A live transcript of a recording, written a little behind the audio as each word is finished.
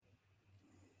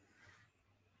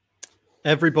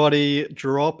Everybody,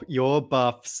 drop your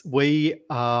buffs. We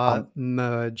are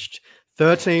merged.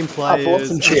 13 I bought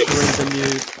some players chips. entering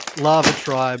the new Lava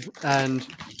Tribe, and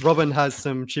Robin has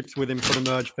some chips with him for the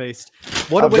merge feast.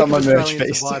 What a I've week got of my merge Australian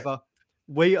feast. Survivor.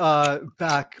 We are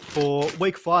back for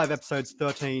week 5, episodes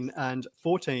 13 and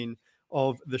 14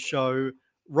 of the show.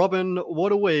 Robin,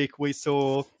 what a week. We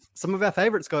saw some of our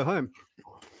favorites go home.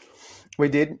 We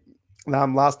did.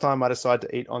 Last time I decided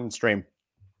to eat on stream.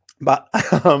 But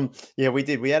yeah, we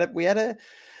did. We had a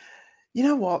you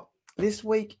know what? This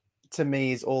week to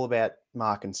me is all about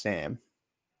Mark and Sam.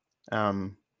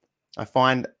 I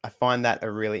find that a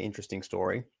really interesting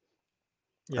story.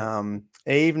 Yeah.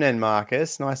 Evening,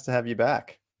 Marcus. Nice to have you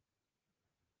back.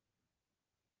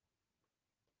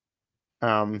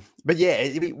 But yeah,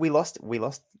 we lost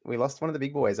one of the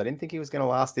big boys. I didn't think he was going to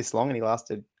last this long, and he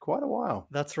lasted quite a while.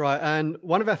 That's right, and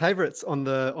one of our favorites on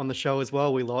the show as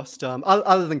well. We lost,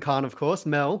 other than Khan, of course.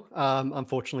 Mel,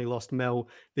 unfortunately, lost Mel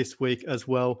this week as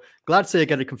well. Glad to see her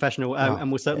get a confessional,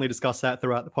 and we'll certainly discuss that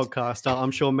throughout the podcast.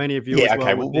 I'm sure many of you as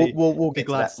well would we'll be get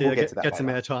glad to to see that. her get some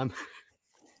airtime.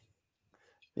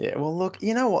 Yeah, well, look,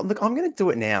 you know what? Look, I'm going to do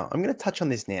it now. I'm going to touch on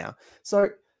this now. So,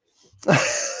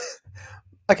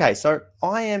 okay, so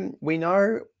we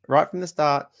know right from the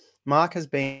start, Mark has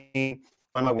been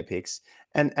one of my picks,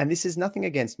 and this is nothing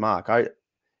against Mark.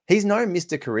 He's no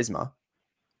Mr. Charisma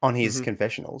on his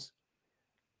confessionals.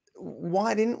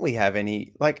 Why didn't we have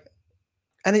any, like,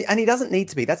 and he doesn't need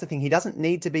to be. That's the thing. He doesn't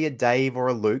need to be a Dave or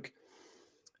a Luke.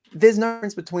 There's no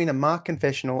difference between a Mark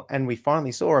confessional and we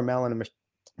finally saw a Mel and a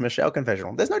Michelle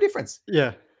confessional. There's no difference.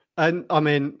 Yeah, and I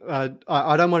mean, I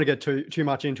don't want to get too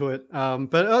much into it,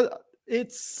 but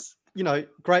it's great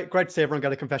to see everyone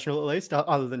get a confessional at least,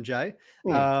 other than Jay.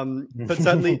 But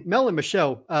certainly Mel and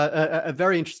Michelle, a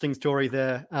very interesting story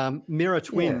there. Mirror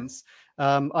twins.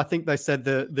 Yeah. I think they said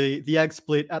the egg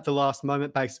split at the last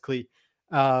moment, basically.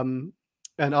 And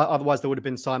otherwise there would have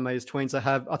been Siamese twins.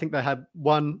 I think they had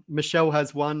one. Michelle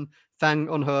has one fang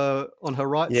on her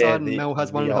right side, and Mel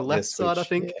has one on her left side, I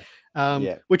think.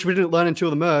 Which we didn't learn until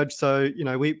the merge. So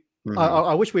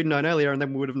I wish we'd known earlier, and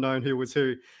then we would have known who was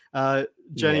who.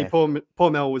 Jenny, poor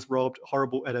Mel was robbed.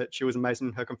 Horrible edit. She was amazing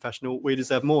in her confessional. We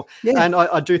deserve more. Yeah. And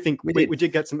I do think we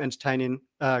did get some entertaining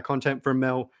content from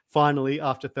Mel finally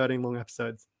after 13 long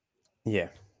episodes. Yeah.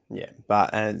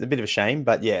 But it's a bit of a shame,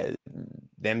 but yeah,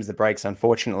 them's the breaks,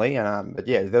 unfortunately. But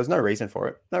yeah, there was no reason for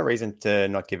it. No reason to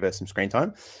not give her some screen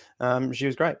time. She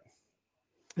was great.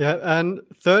 Yeah, and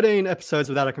 13 episodes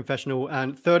without a confessional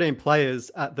and 13 players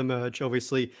at the merge.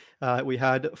 Obviously, we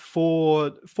had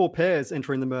four pairs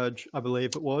entering the merge, I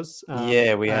believe it was.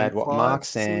 We had Mark,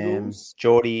 Sam,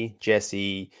 Geordie,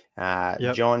 Jesse,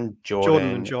 John, Jordan,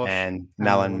 and Josh, and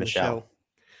Mel and Michelle.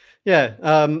 Yeah,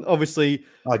 obviously.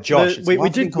 Oh, Josh. We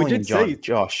did see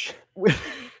Josh.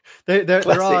 There's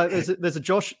a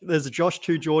Josh,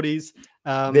 two Geordies,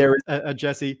 there is a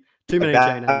Jesse. Too many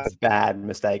J names. A bad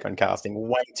mistake on casting.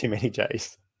 Way too many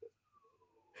J's.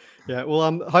 Yeah,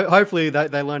 well, hopefully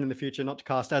they learn in the future not to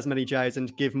cast as many J's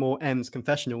and give more M's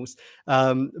confessionals.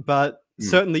 But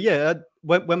certainly, yeah,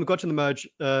 when we got to the merge,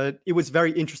 it was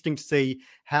very interesting to see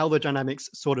how the dynamics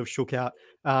sort of shook out.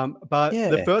 But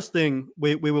the first thing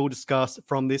we will discuss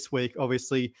from this week,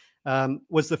 obviously,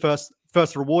 was the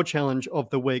first reward challenge of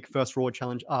the week, first reward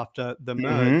challenge after the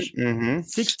merge.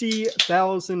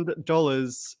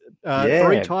 $60,000,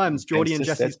 3 times Geordie and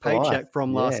Jesse's paycheck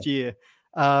from last year.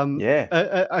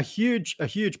 A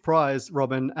huge prize,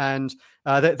 Robin. And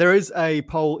there is a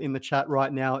poll in the chat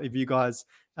right now. If you guys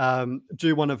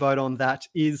do want to vote on that,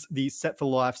 is the Set for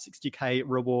Life 60K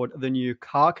reward the new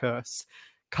car curse?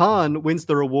 Khan wins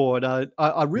the reward. I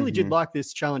really did like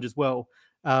this challenge as well.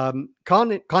 Khan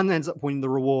ends up winning the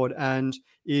reward and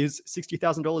is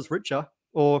 $60,000 richer,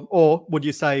 or would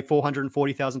you say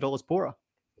 $440,000 poorer?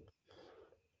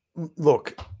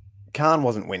 Look, Khan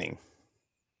wasn't winning.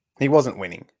 He wasn't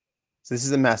winning. So this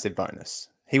is a massive bonus.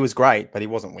 He was great, but he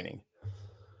wasn't winning.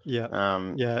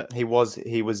 Yeah. He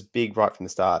was big right from the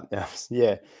start.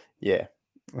 Yeah.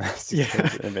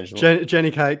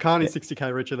 Jenny K. Khan is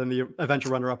 60K richer than the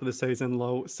eventual runner-up of the season.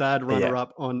 Lol. Sad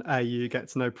runner-up on AU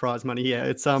gets no prize money. Yeah,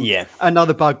 it's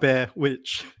another bugbear,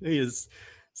 which is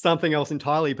something else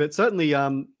entirely. But certainly,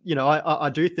 I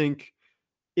do think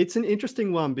it's an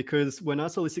interesting one, because when I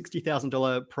saw the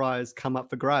 $60,000 prize come up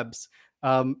for grabs,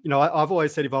 I've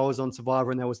always said if I was on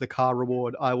Survivor and there was the car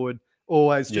reward, I would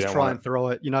always just try and throw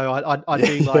it.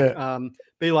 I'd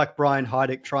be like Brian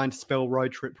Heidick trying to spell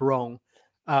road trip wrong.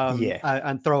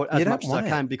 And throw it as much as I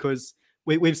can, because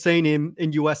we've seen him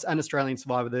in US and Australian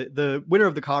Survivor. The winner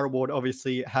of the car award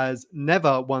obviously has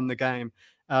never won the game.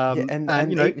 And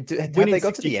winning they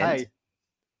got 60K, to the end?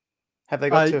 Have they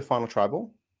got to a final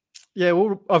tribal? Yeah,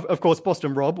 well, of course,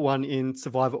 Boston Rob won in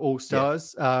Survivor All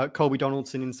Stars. Colby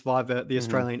Donaldson in Survivor the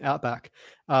Australian Outback.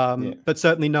 But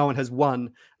certainly no one has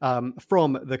won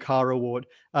from the car award.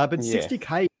 But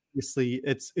 60K, obviously,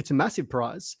 it's a massive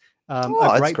prize,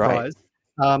 a great prize.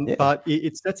 But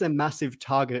it sets a massive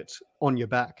target on your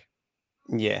back.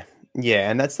 Yeah,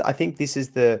 and I think this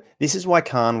is why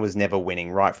Khan was never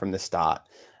winning right from the start.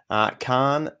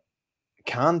 Khan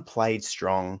played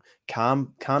strong.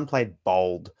 Khan played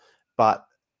bold. But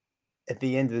at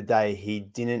the end of the day, he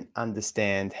didn't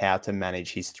understand how to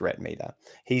manage his threat meter.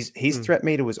 His threat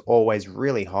meter was always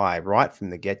really high right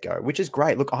from the get-go, which is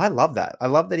great. Look, I love that. I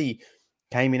love that he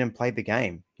came in and played the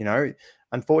game.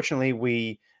 Unfortunately,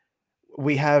 we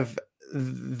have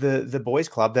the boys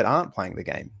club that aren't playing the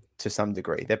game to some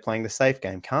degree. They're playing the safe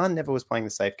game. Khan never was playing the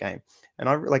safe game.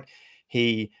 And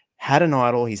he had an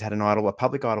idol. He's had an idol, a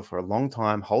public idol for a long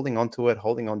time, holding on to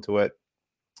it.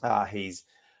 He's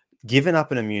given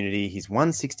up an immunity. He's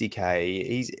won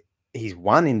 60K. He's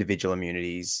won individual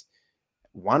immunities,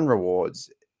 won rewards.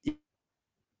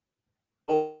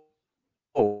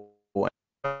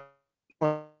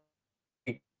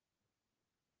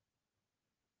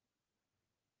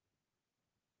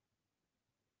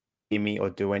 Hear me or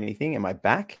do anything? Am I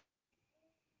back?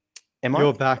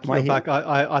 You're back. You're back.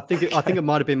 I think it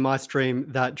might have been my stream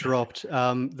that dropped.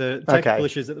 The technical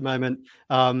issues at the moment.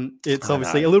 It's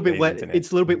obviously a little bit wet. Internet.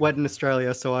 It's a little bit wet in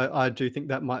Australia, so I do think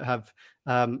that might have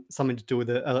something to do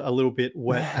with it. A little bit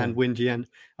wet and windy. And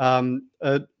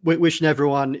wishing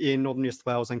everyone in Northern New South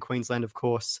Wales and Queensland, of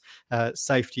course,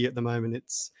 safety at the moment.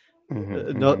 It's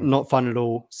not fun at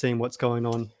all seeing what's going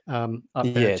on up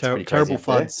there. Terrible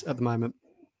floods at the moment.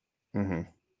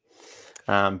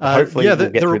 Hopefully we'll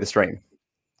get through the stream.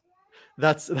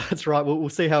 That's right. We'll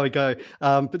see how we go.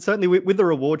 But certainly with the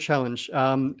reward challenge,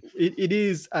 it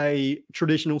is a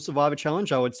traditional Survivor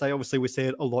challenge, I would say. Obviously, we see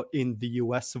it a lot in the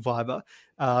US Survivor.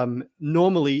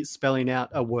 Normally spelling out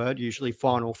a word, usually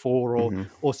Final Four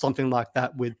or something like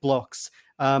that with blocks.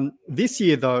 This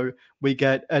year, though, we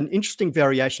get an interesting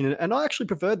variation, and I actually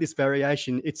prefer this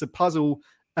variation. It's a puzzle,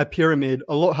 a pyramid,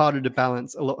 a lot harder to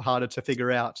balance, a lot harder to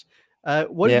figure out.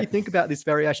 What do you think about this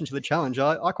variation to the challenge?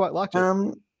 I quite liked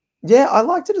it. Yeah, I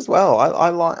liked it as well. I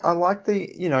like the,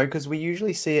 because we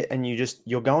usually see it and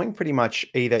you're going pretty much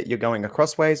either you're going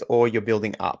across ways or you're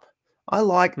building up. I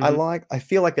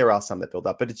feel like there are some that build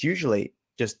up, but it's usually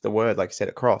just the word, like I said,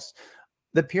 across.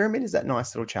 The pyramid is that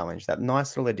nice little challenge, that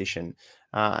nice little addition.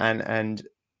 And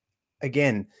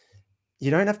again, you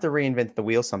don't have to reinvent the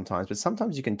wheel sometimes, but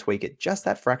sometimes you can tweak it just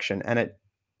that fraction and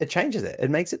it changes it.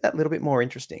 It makes it that little bit more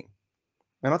interesting.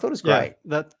 And I thought it was great.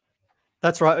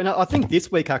 That's right. And I think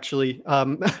this week, actually,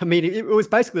 it was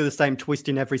basically the same twist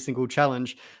in every single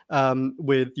challenge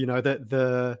with,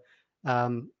 the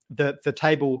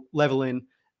table level in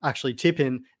actually tip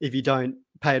in if you don't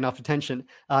pay enough attention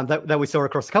that we saw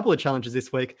across a couple of challenges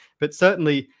this week. But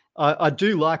certainly I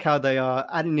do like how they are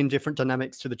adding in different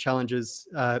dynamics to the challenges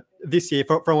this year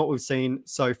from what we've seen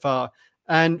so far.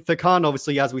 And for Khan,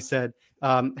 obviously, as we said,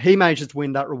 he manages to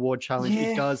win that reward challenge.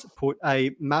 It does put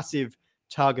a massive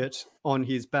target on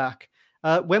his back.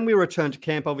 When we return to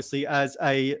camp, obviously, as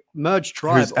a merged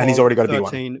tribe, and he's already got to be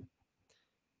one.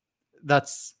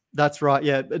 That's right.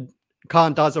 Yeah,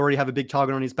 Khan does already have a big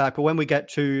target on his back. But when we get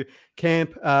to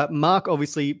camp, Mark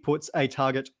obviously puts a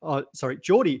target.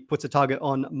 Geordie puts a target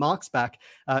on Mark's back,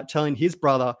 telling his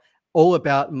brother all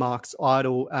about Mark's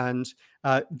idol and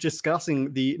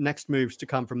discussing the next moves to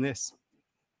come from this.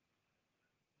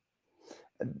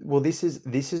 Well, this is,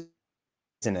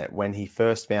 isn't it? When he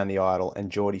first found the idol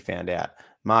and Geordie found out,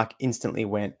 Mark instantly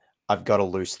went, "I've got a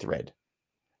loose thread.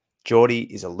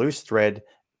 Geordie is a loose thread,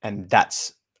 and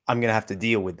I'm going to have to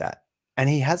deal with that." And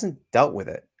he hasn't dealt with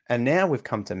it. And now we've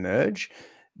come to merge.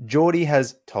 Geordie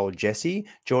has told Jesse.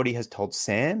 Geordie has told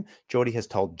Sam. Geordie has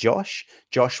told Josh.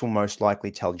 Josh will most likely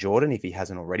tell Jordan if he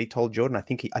hasn't already told Jordan. I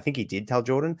think he did tell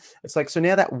Jordan. It's like, so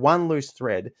now that one loose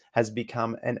thread has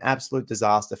become an absolute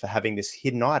disaster for having this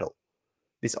hidden idol.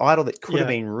 This idol that could have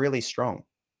been really strong.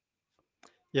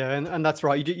 Yeah, and that's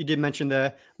right. You did mention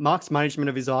there, Mark's management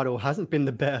of his idol hasn't been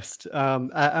the best.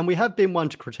 And we have been one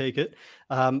to critique it.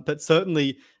 But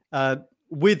certainly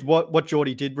with what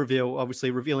Geordie did reveal,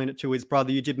 obviously revealing it to his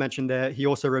brother, you did mention there, he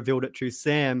also revealed it to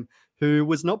Sam, who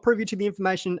was not privy to the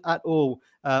information at all.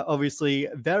 Obviously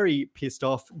very pissed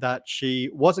off that she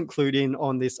wasn't clued in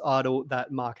on this idol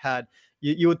that Mark had.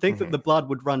 You would think that the blood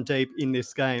would run deep in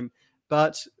this game.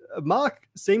 But Mark,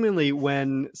 seemingly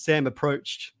when Sam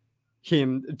approached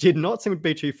him, did not seem to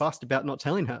be too fussed about not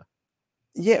telling her.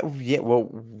 Yeah. Well,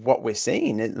 what we're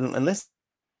seeing, unless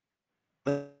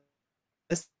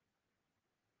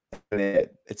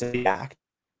It's a act.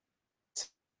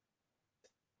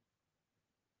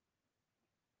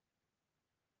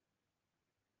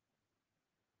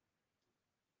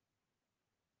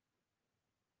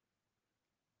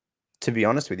 To be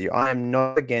honest with you, I am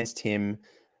not against him.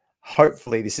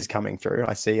 Hopefully, this is coming through.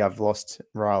 I see I've lost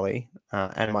Riley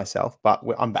and myself, but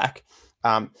I'm back.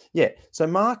 Yeah. So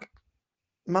Mark,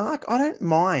 I don't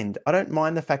mind. I don't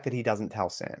mind the fact that he doesn't tell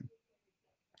Sam.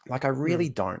 Like, I really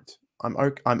don't.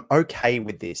 I'm okay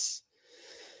with this.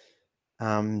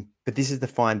 But this is the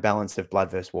fine balance of blood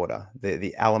versus water.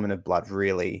 The element of blood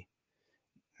really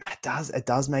it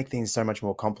does make things so much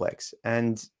more complex.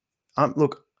 And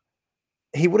look,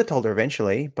 he would have told her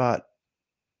eventually, but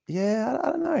yeah,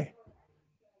 I don't know.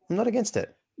 I'm not against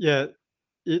it. Yeah,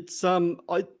 it's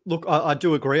I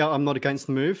do agree. I'm not against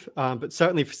the move, but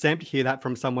certainly for Sam to hear that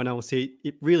from someone else, it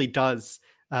really does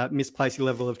misplace your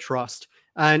level of trust,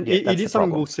 and Yeah, it that's the is something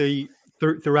problem. we'll see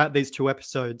throughout these two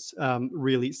episodes.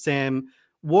 Really, Sam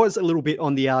was a little bit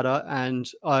on the outer, and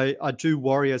I do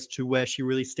worry as to where she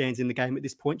really stands in the game at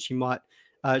this point. She might.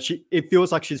 It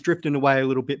feels like she's drifting away a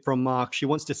little bit from Mark. She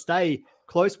wants to stay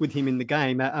close with him in the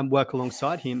game and work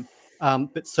alongside him.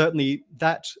 But certainly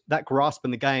that grasp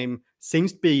in the game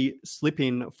seems to be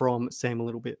slipping from Sam a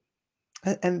little bit.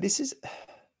 And this is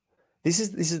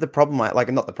the problem.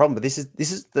 Like not the problem, but this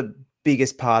is the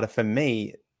biggest part of, for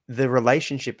me, the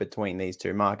relationship between these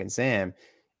two, Mark and Sam,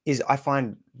 is I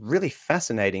find really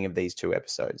fascinating of these two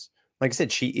episodes. Like I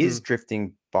said, she is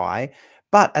drifting by,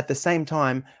 but at the same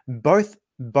time, both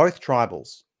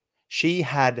tribals, she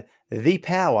had the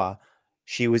power.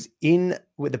 She was in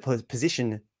with the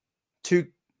position to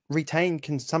retain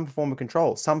some form of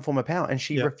control, some form of power, and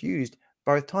she Yeah. refused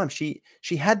both times. She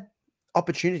had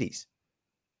opportunities.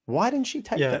 Why didn't she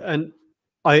take Yeah, them? and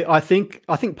I think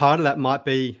part of that might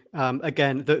be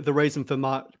again the reason for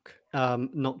Mark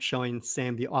not showing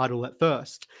Sam the idol at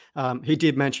first. He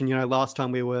did mention, last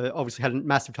time we were obviously had a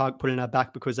massive target put in our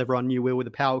back because everyone knew we were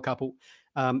the power couple,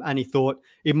 and he thought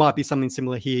it might be something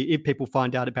similar here. If people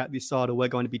find out about this idol, we're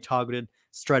going to be targeted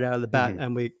straight out of the bat,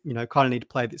 and we kind of need to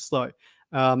play this slow.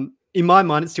 In my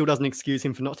mind, it still doesn't excuse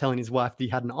him for not telling his wife that he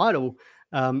had an idol,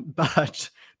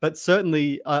 but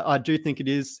certainly, I do think it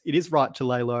is right to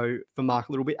lay low for Mark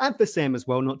a little bit, and for Sam as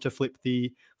well, not to flip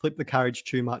the carriage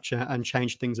too much and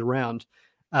change things around.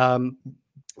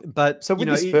 But So with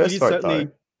this it first is vote, certainly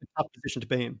though, a tough position to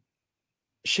be in.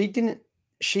 she didn't.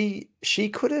 She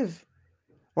could have.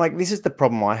 Like, this is the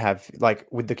problem I have. Like,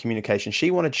 with the communication,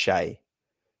 she wanted Shay.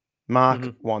 Hmm.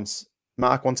 Mark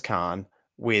wants Khan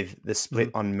with the split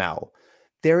Hmm. on Mel.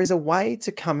 There is a way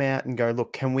to come out and go,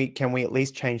 look, can we at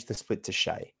least change the split to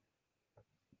Shay?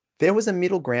 There was a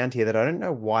middle ground here that I don't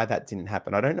know why that didn't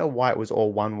happen. I don't know why it was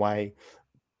all one way.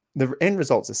 The end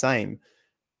result's the same.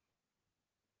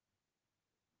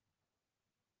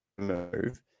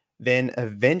 Move, then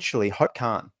eventually Hope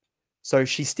can't. So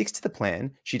she sticks to the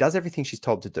plan. She does everything she's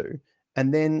told to do,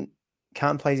 and then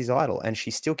Khan plays his idol, and she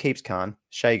still keeps Khan.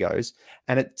 Shay goes,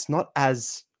 and it's not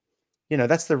as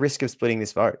that's the risk of splitting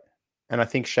this vote. And I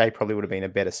think Shay probably would have been a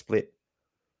better split.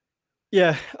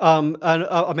 Yeah, and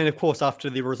I mean, of course, after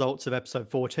the results of episode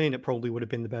 14, it probably would have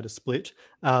been the better split.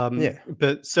 Yeah.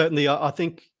 But certainly, I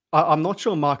think I'm not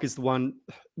sure Mark is the one.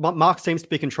 Mark seems to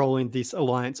be controlling this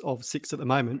alliance of six at the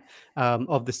moment.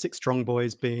 Of the six strong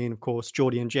boys being, of course,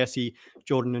 Geordie and Jesse,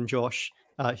 Jordan and Josh,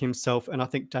 himself, and I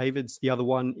think David's the other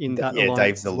one in that Yeah, Dave's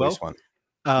alliance the as loose well.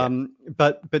 one.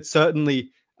 Yeah. But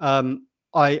certainly,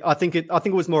 I think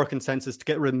it was more a consensus to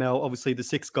get rid of Mel. Obviously, the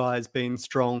six guys being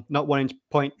strong, not wanting to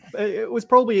point. It was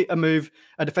probably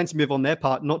a defensive move on their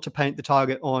part, not to paint the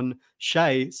target on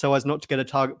Shay, so as not to get a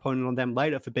target pointed on them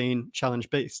later for being challenge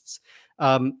beasts.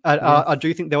 I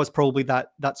do think there was probably that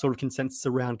sort of consensus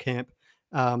around camp,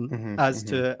 as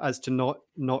to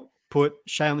not put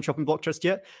Shay on the chopping block just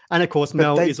yet. And of course, But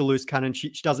Mel is a loose cannon. She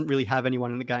doesn't really have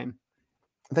anyone in the game.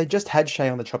 they just had Shay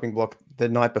on the chopping block the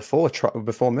night before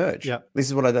merge. Yeah. This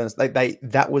is what I don't. They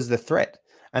that was the threat,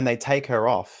 and they take her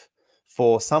off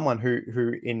for someone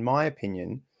who, in my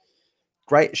opinion,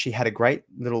 great. She had a great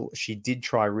little. She did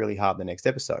try really hard the next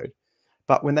episode,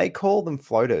 but when they call them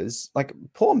floaters, like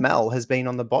poor Mel has been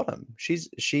on the bottom.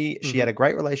 She had a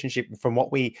great relationship from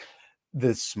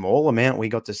the small amount we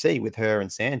got to see with her and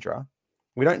Sandra.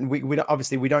 We don't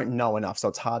obviously we don't know enough, so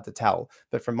it's hard to tell.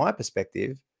 But from my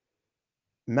perspective,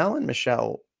 Mel and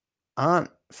Michelle aren't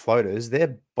floaters;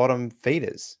 they're bottom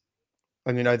feeders,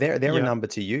 and they're a Yeah. number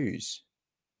to use.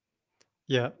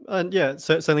 Yeah, and yeah,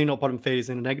 certainly not bottom feeders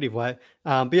in a negative way.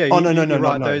 But yeah, Oh no, no, no, you're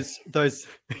not right. no. Those,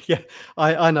 yeah,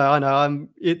 I know.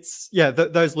 It's yeah,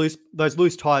 those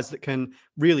loose ties that can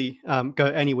really go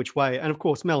any which way. And of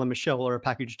course, Mel and Michelle are a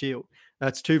package deal.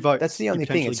 That's two That's votes the you only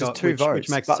thing. potentially It's just got, two which votes.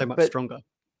 makes it so much But stronger.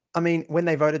 I mean, when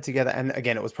they voted together, and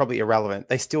again, it was probably irrelevant.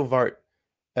 They still vote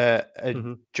a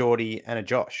Hmm. Geordie and a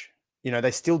Josh.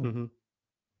 They still, Hmm.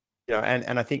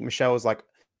 and I think Michelle was like,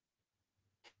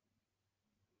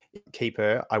 keep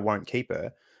her, I won't keep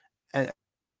her. And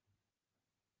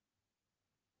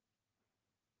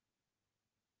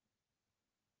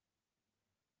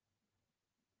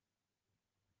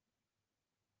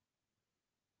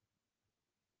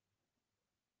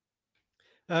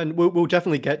And we'll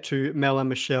definitely get to Mel and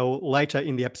Michelle later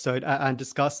in the episode and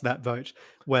discuss that vote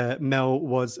where Mel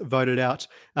was voted out.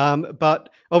 But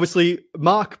obviously,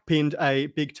 Mark pinned a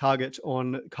big target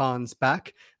on Khan's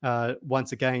back.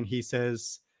 Once again, he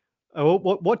says, oh,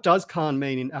 what does Khan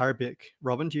mean in Arabic?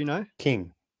 Robin, do you know?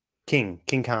 King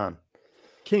Khan.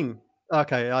 King.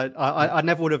 Okay, Yeah. I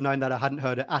never would have known that. I hadn't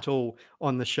heard it at all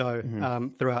on the show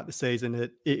Mhm. throughout the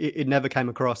season. It never came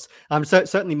across. So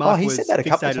certainly Oh, Mark he said was that a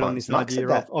couple of fixated on times. this Mark said idea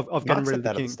that. of getting Mark rid said of the that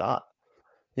at the king. start.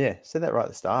 Yeah, said that right at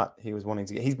the start. He was wanting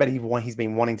to get. He's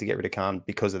been wanting to get rid of Khan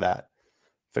because of that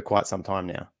for quite some time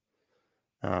now.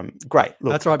 Great.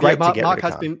 That's Look, right. Yeah, great to get rid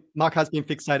of Khan. Mark has been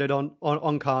fixated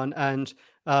on Khan, and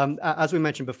as we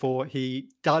mentioned before, he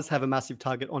does have a massive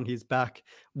target on his back,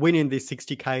 winning this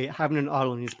 60K, having an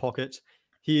idol in his pocket.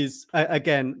 He is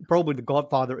again probably the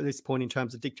godfather at this point in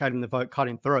terms of dictating the vote,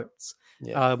 cutting throats.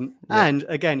 Yeah. Yeah. And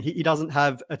again, he doesn't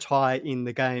have a tie in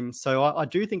the game, so I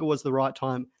do think it was the right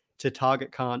time to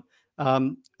target Khan.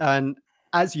 And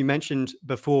as you mentioned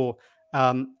before,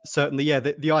 certainly, yeah,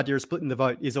 the idea of splitting the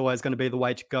vote is always going to be the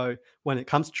way to go when it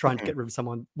comes to trying to Mhm. get rid of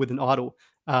someone with an idol.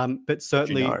 But Would you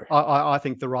certainly, know? I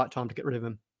think the right time to get rid of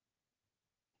him.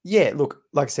 Yeah, look,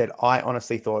 like I said, I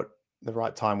honestly thought the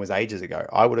right time was ages ago.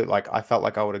 I felt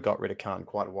like I would have got rid of Khan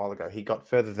quite a while ago. He got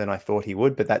further than I thought he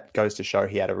would, but that goes to show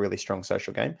he had a really strong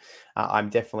social game.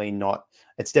 It's definitely not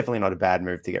a bad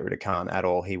move to get rid of Khan at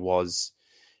all. He was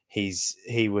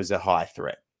a high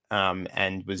threat,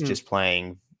 and was Mm. just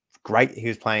playing great. He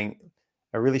was playing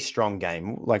a really strong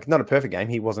game, like not a perfect game.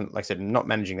 He wasn't, like I said, not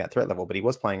managing that threat level, but he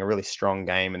was playing a really strong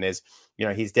game. And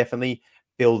he's definitely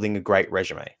building a great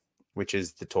resume, which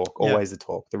is the talk, Yeah. always the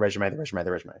talk, the resume, the resume,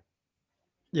 the resume.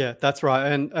 Yeah, that's right.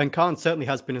 And Khan certainly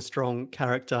has been a strong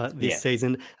character this Yeah.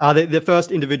 season. The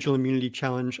first individual immunity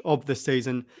challenge of the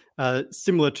season,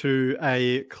 similar to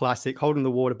a classic, holding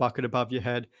the water bucket above your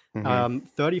head. Hmm.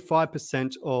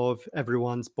 35% of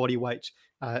everyone's body weight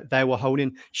they were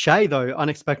holding. Shay, though,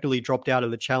 unexpectedly dropped out of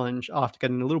the challenge after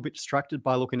getting a little bit distracted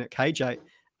by looking at KJ.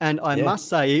 And I Yeah. must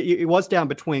say, it was down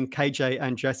between KJ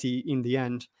and Jesse in the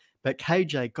end. But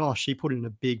KJ, gosh, she put in a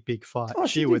big fight. Oh,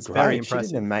 she She did was very great. She did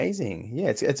impressive. amazing. Yeah.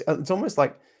 It's almost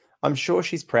like, I'm sure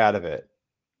she's proud of it,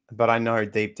 but I know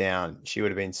deep down she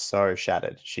would have been so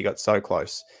shattered. She got so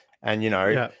close. And,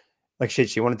 Yeah. like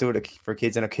she wanted to do it for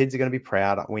kids, and her kids are going to be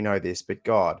proud. We know this, but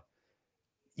God,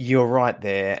 you're right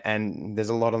there, and there's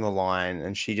a lot on the line.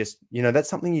 And she just, that's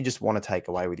something you just want to take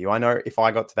away with you. I know if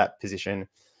I got to that position,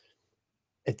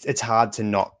 it's hard to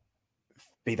not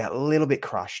be that little bit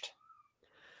crushed.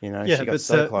 Yeah, She got but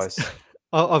so close.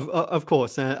 of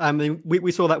course, I mean,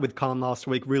 we saw that with Khan last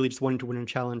week, really just wanting to win a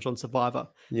challenge on Survivor,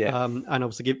 Yeah. and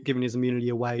obviously giving his immunity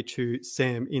away to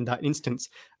Sam in that instance.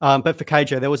 But for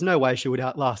KJ, there was no way she would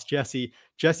outlast Jesse.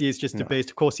 Jesse is just a No. beast.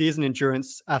 Of course, he is an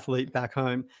endurance athlete back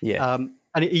home. Yeah.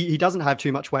 And he doesn't have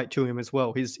too much weight to him as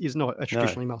well. He's not a No.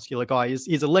 traditionally muscular guy.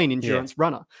 He's a lean endurance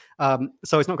runner.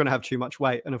 So he's not going to have too much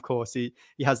weight. And of course, he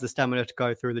has the stamina to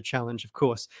go through the challenge. Of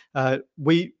course,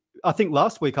 I think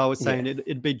last week I was saying Yeah.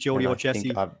 it'd be Geordie And or I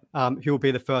think Jesse who will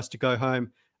be the first to go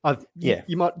home. Yeah.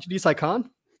 You might. Did you say Khan?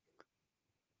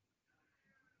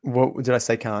 What did I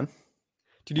say, Khan?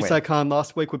 Did you When? say Khan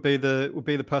last week would be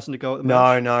the person to go at the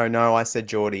merge? No. I said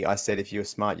Geordie. I said if you were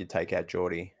smart, you'd take out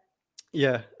Geordie.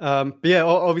 Yeah. But yeah,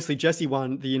 obviously Jesse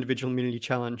won the individual immunity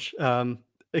challenge.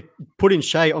 It put in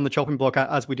Shay on the chopping block,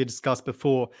 as we did discuss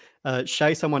before.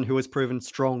 Shay, someone who has proven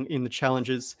strong in the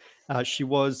challenges. She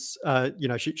was,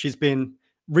 she's been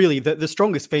really the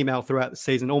strongest female throughout the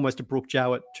season, almost a Brooke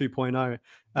Jowett 2.0.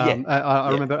 Yeah. I Yeah.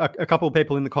 remember a couple of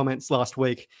people in the comments last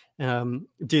week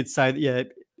did say that, yeah,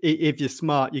 if you're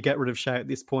smart, you get rid of Shay at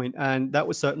this point. And that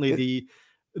was certainly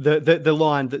the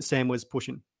line that Sam was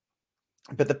pushing.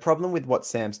 But the problem with what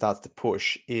Sam starts to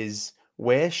push is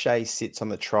where Shay sits on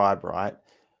the tribe, right?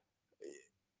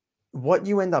 What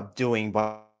you end up doing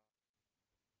by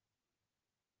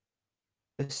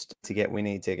to get, we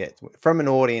need to get from an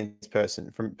audience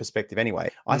person from perspective anyway.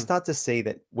 I start to see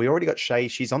that we already got Shay.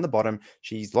 She's on the bottom.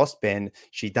 She's lost Ben.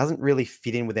 She doesn't really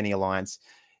fit in with any alliance.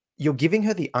 You're giving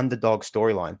her the underdog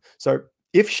storyline. So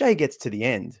if Shay gets to the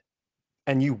end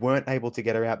and you weren't able to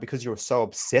get her out because you were so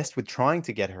obsessed with trying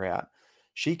to get her out,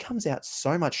 she comes out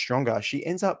so much stronger. She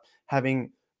ends up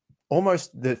having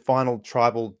almost the final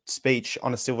tribal speech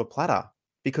on a silver platter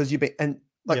because you've been,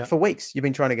 for weeks, you've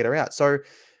been trying to get her out. So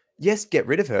yes, get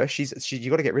rid of her. You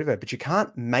got to get rid of her, but you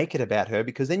can't make it about her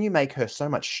because then you make her so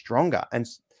much stronger. And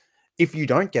if you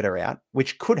don't get her out,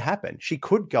 which could happen, she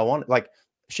could go on, like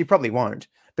she probably won't,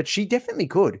 but she definitely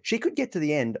could. She could get to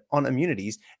the end on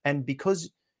immunities. And because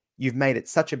you've made it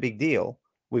such a big deal,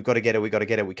 we've got to get her, we can't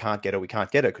get her, we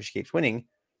can't get her because she keeps winning.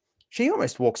 She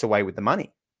almost walks away with the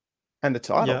money and the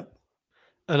title. Yeah.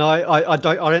 And I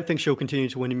don't think she'll continue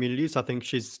to win immunities. I think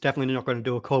she's definitely not going to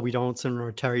do a Colby Donaldson or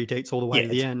a Terry Dietz all the way to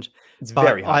the end. It's but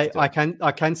very hard.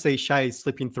 I can see Shay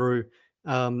slipping through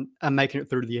and making it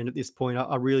through to the end at this point.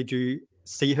 I really do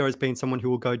see her as being someone who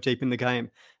will go deep in the game.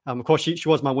 Of course, she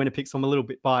was my winner pick, so I'm a little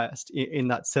bit biased in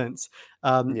that sense.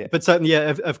 But certainly,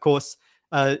 of course,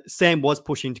 Sam was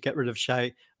pushing to get rid of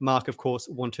Shay. Mark, of course,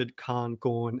 wanted Khan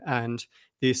gone, and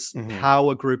this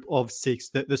power group of six,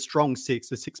 the strong six,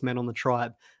 the six men on the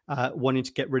tribe, wanting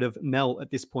to get rid of Mel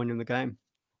at this point in the game.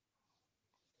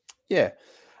 Yeah.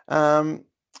 I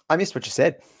missed what you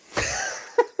said.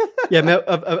 Yeah, Mel,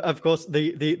 of course,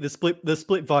 the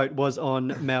split vote was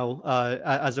on Mel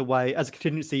as a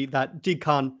contingency that did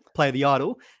Khan play the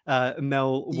idol,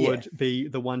 Mel would be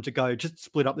the one to go, just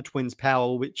split up the twins'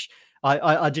 power, which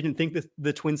I didn't think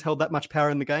the twins held that much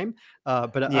power in the game.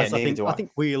 But as I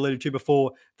think we alluded to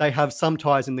before, they have some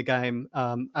ties in the game,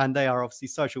 and they are obviously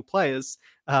social players.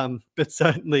 But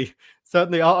certainly,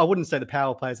 I wouldn't say the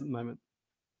power players at the moment.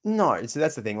 No, so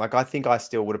that's the thing. Like, I think I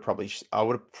still would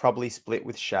have probably split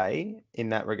with Shay in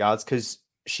that regards because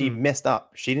she messed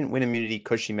up. She didn't win immunity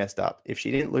because she messed up. If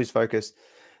she didn't lose focus,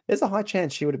 there's a high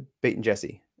chance she would have beaten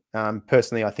Jessie.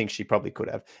 Personally, I think she probably could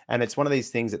have. And it's one of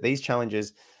these things that these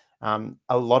challenges, a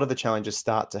lot of the challenges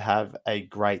start to have a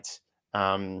great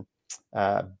the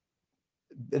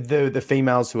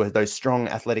females who are those strong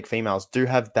athletic females do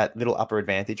have that little upper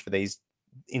advantage for these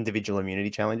individual immunity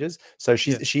challenges. So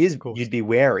she is, you'd be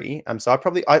wary. So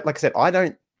like I said, I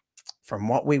don't, from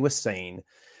what we were seeing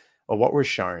or what was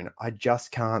shown, I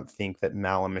just can't think that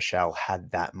Mel and Michelle had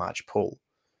that much pull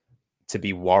to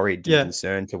be worried, to be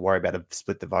concerned, to worry about to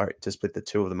split the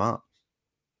two of them up.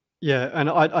 Yeah, and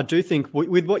I do think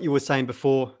with what you were saying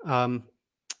before,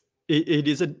 it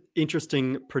is an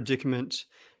interesting predicament.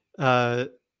 I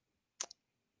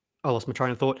lost my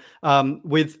train of thought.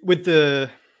 With the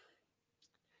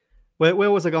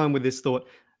where was I going with this thought?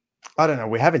 I don't know.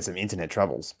 We're having some internet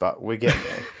troubles, but we're getting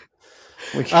there.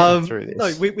 We're getting through this.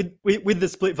 No, with the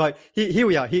split vote, here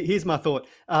we are. Here's my thought.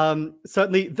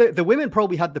 Certainly, the women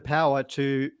probably had the power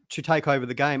to take over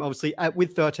the game. Obviously,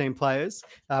 with 13 players,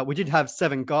 we did have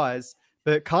 7 guys,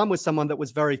 but Khan was someone that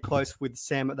was very close with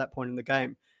Sam at that point in the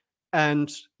game.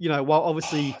 And, while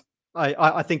obviously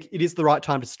I think it is the right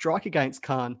time to strike against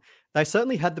Khan, they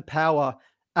certainly had the power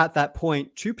at that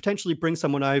point to potentially bring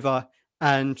someone over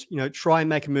and, try and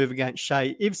make a move against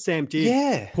Shay. If Sam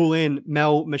did pull in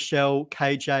Mel, Michelle,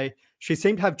 KJ, she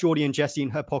seemed to have Geordie and Jessie in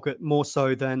her pocket more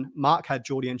so than Mark had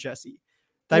Geordie and Jessie.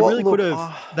 They really could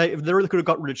have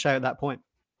got rid of Shay at that point.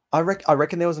 I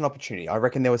reckon there was an opportunity. I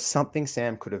reckon there was something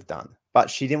Sam could have done, but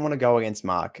she didn't want to go against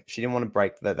Mark. She didn't want to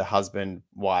break the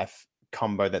husband-wife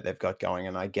combo that they've got going,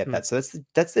 and I get that. So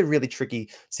that's the really tricky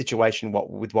situation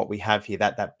with what we have here.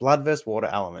 That blood versus water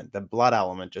element, the blood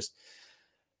element, just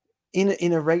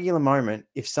in a regular moment,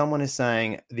 if someone is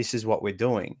saying this is what we're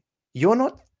doing, you're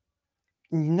not.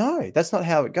 No, that's not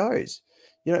how it goes.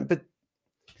 But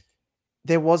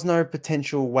there was no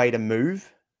potential way to move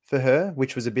for her,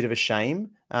 which was a bit of a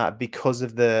shame because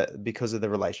of the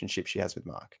relationship she has with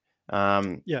Mark.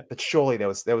 But surely there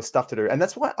was stuff to do, and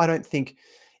that's why I don't think.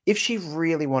 If she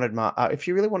really wanted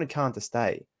Khan to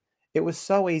stay, it was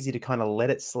so easy to kind of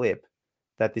let it slip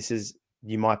that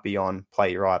you might be on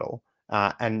Play Your Idol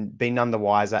and be none the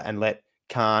wiser and let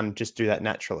Khan just do that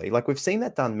naturally. Like we've seen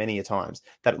that done many a times,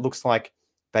 that it looks like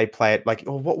they play it like,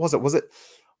 what was it?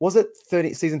 Was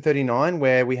it season 39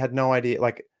 where we had no idea,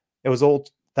 like it was all,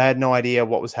 they had no idea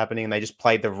what was happening and they just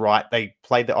played they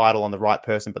played the idol on the right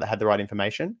person, but they had the right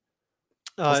information?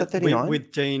 Was that 39?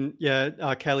 With Dean,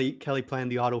 Kelly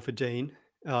planned the idol for Dean,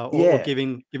 or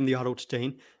giving the idol to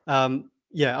Dean. That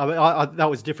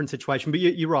was a different situation. But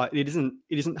you're right. It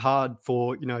isn't hard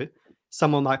for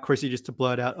someone like Chrissy just to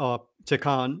blurt out, "Oh, to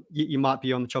Khan, you might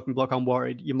be on the chopping block. I'm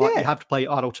worried. You Yeah. have to play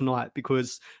idle tonight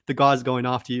because the guy's going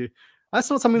after you. That's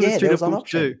not something that's too there was an difficult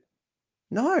to do. option.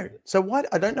 No. So why?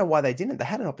 I don't know why they didn't. They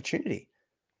had an opportunity.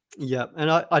 Yeah, and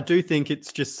I do think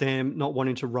it's just Sam not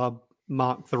wanting to rub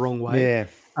Mark the wrong way.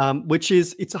 Yeah. Which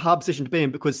is, it's a hard position to be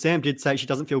in because Sam did say she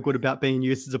doesn't feel good about being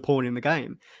used as a pawn in the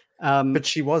game. But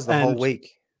she was the whole week.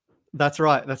 That's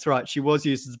right. That's right. She was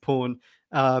used as a pawn.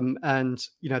 And,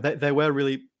 you know, they were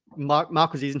really,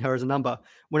 Mark was using her as a number.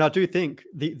 When I do think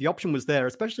the option was there,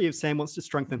 especially if Sam wants to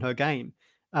strengthen her game.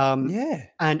 Yeah.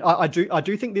 And I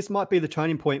do think this might be the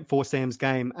turning point for Sam's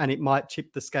game, and it might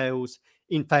tip the scales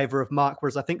in favor of Mark,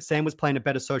 whereas I think Sam was playing a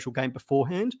better social game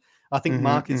beforehand. I think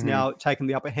Mark is now taking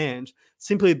the upper hand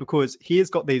simply because he has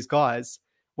got these guys,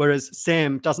 whereas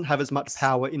Sam doesn't have as much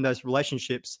power in those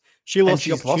relationships. She lost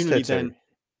the opportunity then.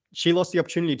 She lost the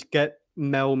opportunity to get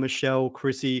Mel, Michelle,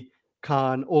 Chrissy,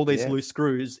 Khan, all these loose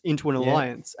screws into an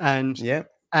alliance and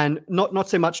not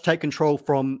so much take control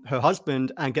from her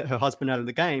husband and get her husband out of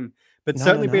the game, but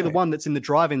certainly be the one that's in the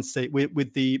driving seat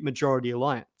with the majority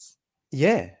alliance.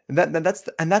 Yeah, that's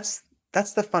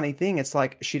the funny thing. It's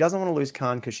like she doesn't want to lose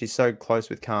Khan because she's so close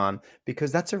with Khan,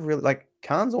 because that's a really, like,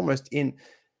 Khan's almost in,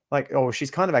 like, oh,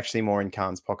 she's kind of actually more in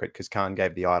Khan's pocket because Khan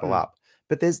gave the idol up.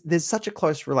 But there's such a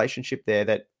close relationship there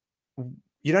that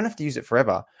you don't have to use it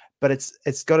forever, but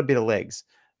it's got a bit of legs.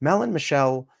 Mel and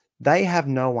Michelle, they have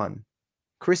no one.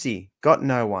 Chrissy got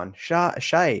no one.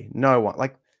 Shay, no one.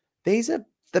 Like, these are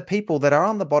the people that are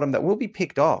on the bottom that will be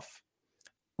picked off.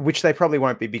 Which they probably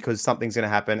won't be, because something's going to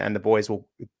happen and the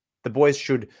boys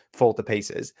should fall to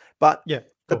pieces. But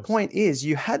the point is,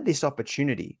 you had this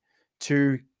opportunity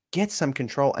to get some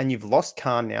control and you've lost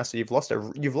Khan now. So you've lost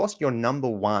your number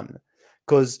one,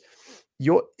 because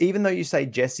even though you say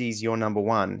Jesse's your number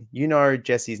one, you know,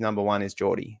 Jesse's number one is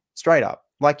Geordie, straight up.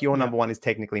 Like, your number one is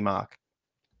technically Mark.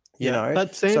 You know,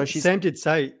 but Sam did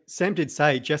say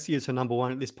Jesse is her number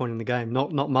one at this point in the game,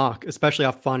 not Mark, especially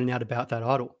after finding out about that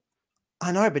idol.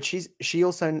 I know, but she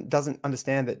also doesn't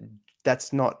understand that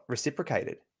that's not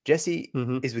reciprocated. Jesse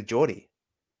is with Geordie,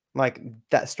 like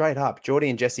that, straight up. Geordie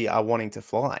and Jesse are wanting to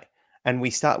fly, and we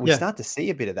start to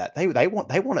see a bit of that. They want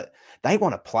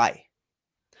to play.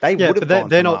 They would have gone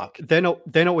for Mark.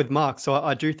 They're not with Mark. So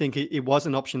I do think it was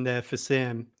an option there for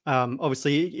Sam.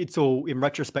 Obviously, it's all in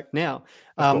retrospect now.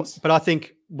 But I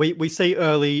think we see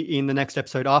early in the next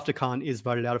episode, after Khan is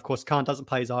voted out. Of course, Khan doesn't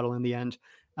play his idol in the end.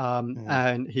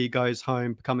 And he goes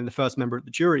home, becoming the first member of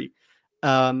the jury.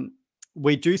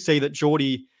 We do see that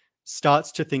Geordie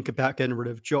starts to think about getting rid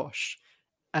of Josh.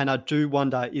 And I do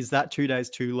wonder, is that 2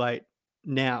 days too late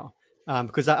now?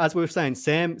 Because as we were saying,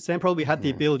 Sam probably had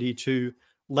the ability to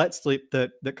let slip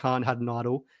that Khan had an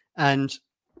idol. And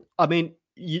I mean,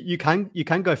 you can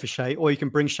go for Shay, or you can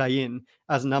bring Shay in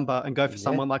as a number and go for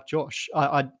someone like Josh.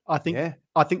 I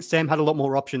think Sam had a lot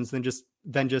more options than just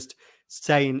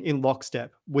staying in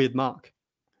lockstep with Mark.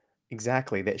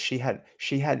 Exactly. That she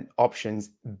had options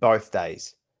both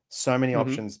days. So many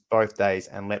options both days,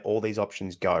 and let all these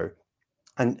options go.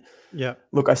 And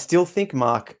look, I still think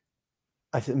Mark's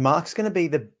going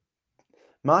to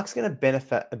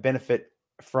benefit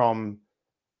from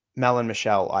Mel and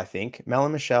Michelle. I think Mel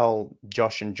and Michelle,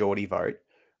 Josh and Geordie vote.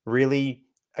 Really,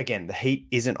 again, the heat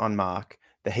isn't on Mark.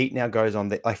 The heat now goes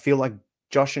on. I feel like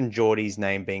Josh and Geordie's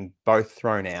name being both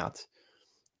thrown out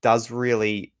does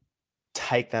really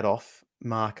take that off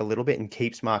Mark a little bit and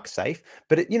keeps Mark safe.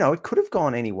 But it could have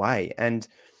gone any way. And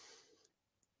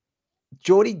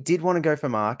Geordie did want to go for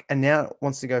Mark, and now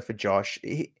wants to go for Josh.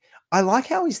 I like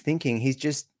how he's thinking. He's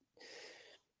just,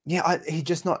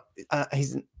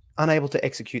 he's unable to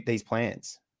execute these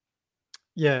plans.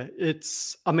 Yeah, it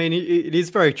is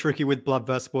very tricky with blood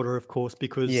versus water, of course,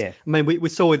 because I mean, we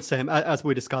saw with Sam, as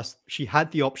we discussed, she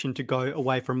had the option to go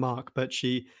away from Mark, but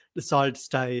she decided to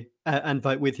stay and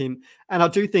vote with him. And I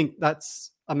do think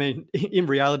that's, I mean, in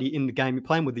reality, in the game, you're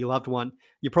playing with your loved one,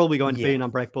 you're probably going to be an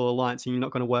unbreakable alliance, and you're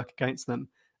not going to work against them,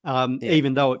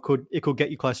 even though it could get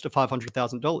you close to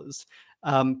 $500,000.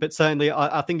 But certainly,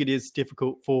 I think it is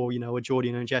difficult for a Geordie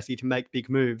and a Jesse to make big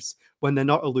moves when they're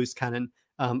not a loose cannon.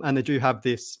 And they do have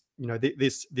this,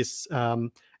 it's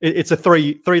a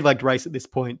three-legged race at this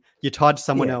point. You're tied to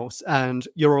someone else, and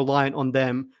you're reliant on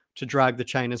them to drag the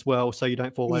chain as well, so you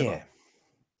don't fall over.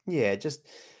 Yeah,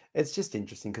 it's just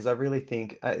interesting, because I really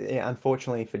think,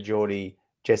 unfortunately for Geordie,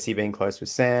 Jesse being close with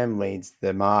Sam leads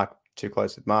the Mark too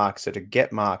close with Mark. So to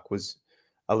get Mark was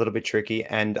a little bit tricky.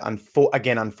 And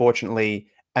unfortunately,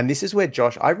 and this is where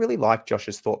Josh, I really like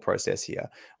Josh's thought process here.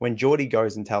 When Geordie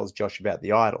goes and tells Josh about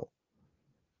the idol,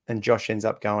 and Josh ends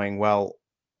up going, well,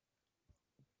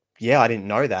 yeah, I didn't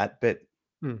know that, but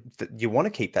Hmm. You want to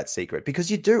keep that secret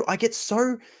because you do. I get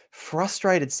so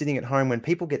frustrated sitting at home when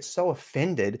people get so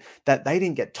offended that they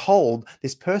didn't get told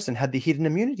this person had the hidden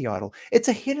immunity idol. It's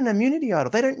a hidden immunity idol.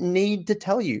 They don't need to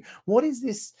tell you. What is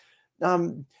this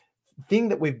thing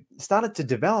that we've started to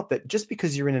develop that just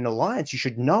because you're in an alliance, you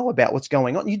should know about what's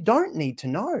going on? You don't need to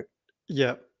know.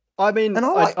 Yeah. I mean, And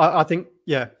I think,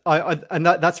 yeah, and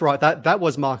that's right. That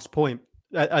was Mark's point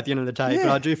at the end of the day. But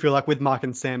I do feel like with Mark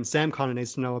and Sam kind of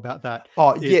needs to know about that.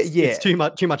 Oh, It's too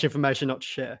much information not to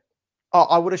share. Oh,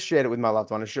 I would have shared it with my loved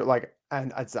one. Sure, like,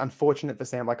 and it's unfortunate for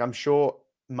Sam. Like, I'm sure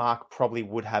Mark probably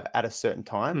would have at a certain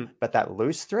time, but that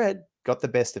loose thread got the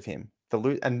best of him. The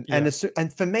loose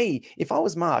and for me, if I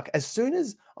was Mark, as soon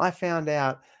as I found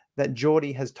out that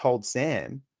Geordie has told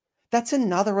Sam, that's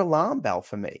another alarm bell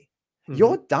for me.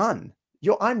 You're done.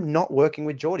 I'm not working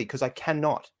with Geordie because I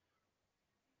cannot.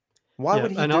 Why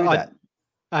would he do that?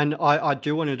 And I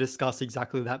do want to discuss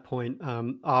exactly that point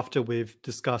after we've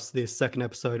discussed this second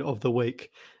episode of the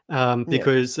week,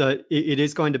 because it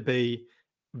is going to be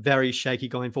very shaky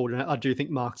going forward. And I do think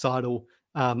Mark's idol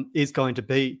is going to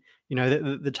be,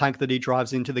 the tank that he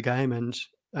drives into the game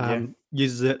and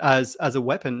uses it as a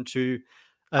weapon to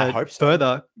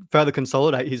further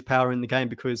consolidate his power in the game,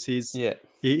 because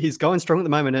he's going strong at the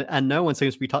moment and no one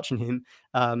seems to be touching him.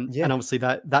 And obviously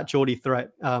that Geordie threat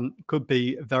could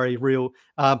be very real.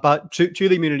 But to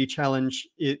the immunity challenge,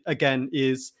 it again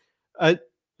is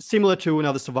similar to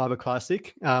another Survivor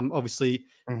Classic. Obviously,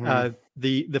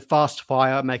 the fast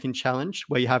fire making challenge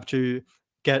where you have to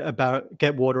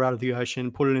get water out of the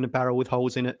ocean, put it in a barrel with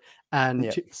holes in it,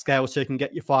 and scale so you can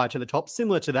get your fire to the top.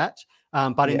 Similar to that,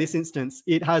 but in this instance,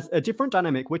 it has a different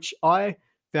dynamic, which I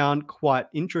found quite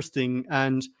interesting.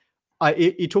 And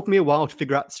it took me a while to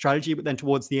figure out the strategy, but then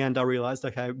towards the end, I realized,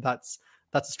 okay, that's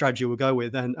a strategy we'll go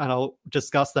with, and I'll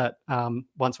discuss that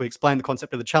once we explain the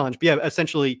concept of the challenge. But yeah,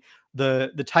 essentially,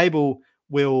 the table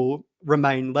will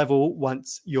remain level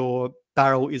once your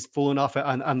barrel is full enough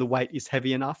and the weight is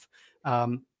heavy enough.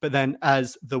 But then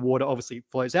as the water obviously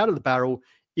flows out of the barrel,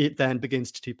 it then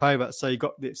begins to tip over. So you've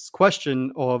got this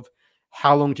question of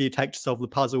how long do you take to solve the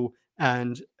puzzle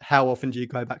and how often do you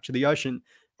go back to the ocean?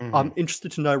 I'm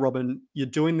interested to know, Robin, you're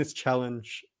doing this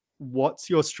challenge. What's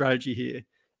your strategy here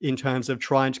in terms of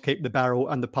trying to keep the barrel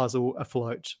and the puzzle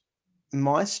afloat?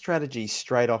 My strategy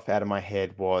straight off out of my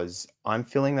head was I'm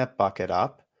filling that bucket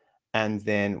up, and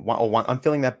then I'm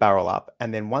filling that barrel up.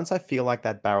 And then once I feel like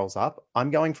that barrel's up,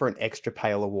 I'm going for an extra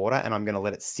pail of water and I'm going to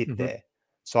let it sit there.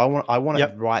 So I want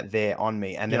it right there on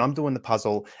me. And then I'm doing the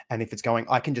puzzle. And if it's going,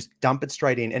 I can just dump it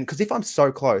straight in. And because if I'm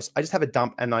so close, I just have a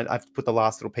dump and I have to put the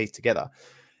last little piece together.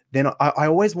 Then I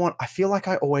feel like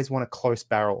I always want a close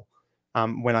barrel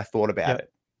when I thought about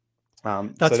it.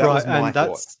 That's so that was my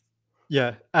thought.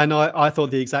 Yeah, and I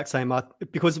thought the exact same,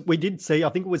 because we did see, I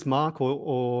think it was Mark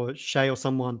or Shay or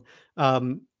someone,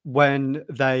 when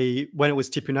it was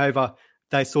tipping over,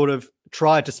 they sort of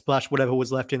tried to splash whatever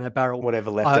was left in their barrel, whatever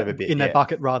leftover bit in their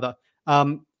bucket rather.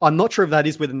 I'm not sure if that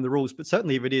is within the rules, but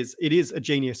certainly if it is a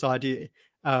genius idea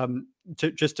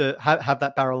to have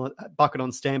that bucket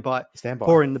on standby,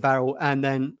 pour in the barrel, and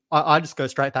then I just go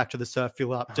straight back to the surf,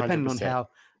 fill up, depending 100%.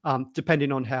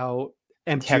 On how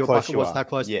empty your bucket was, how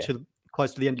close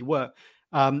to the end you were.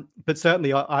 But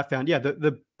certainly I found,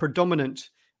 the predominant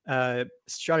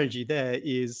strategy there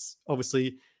is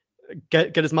obviously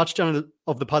get as much done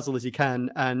of the puzzle as you can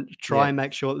and try and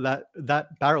make sure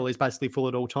that barrel is basically full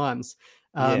at all times.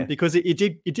 Because it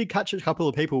did catch a couple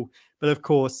of people, but of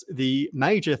course the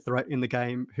major threat in the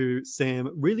game who Sam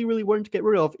really, really wanted to get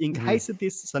rid of in case of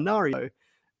this scenario,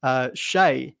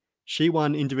 Shay, she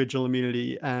won individual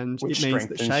immunity, and it means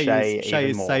that Shay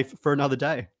is safe for another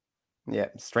day. Yeah,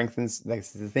 strengthens.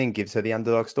 That's the thing. Gives her the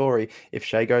underdog story. If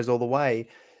Shay goes all the way,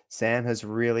 Sam has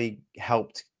really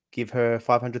helped give her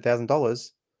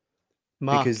 $500,000.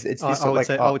 Because it's this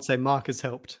I would say Mark has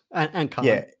helped, and Khan,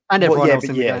 and everyone else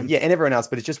in the game. Yeah, and everyone else.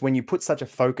 But it's just when you put such a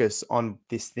focus on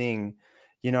this thing,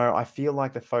 I feel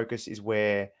like the focus is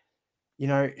where,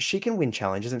 she can win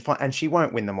challenges and she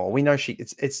won't win them all. We know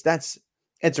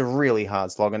it's a really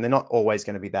hard slog, and they're not always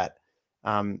going to be that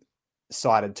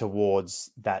sided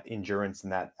towards that endurance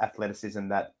and that athleticism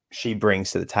that she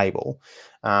brings to the table.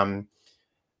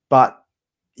 But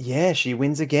yeah, she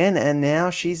wins again, and now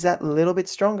she's that little bit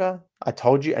stronger. I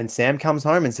told you. And Sam comes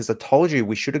home and says, I told you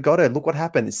we should have got her. Look what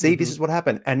happened. See, this is what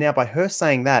happened. And now by her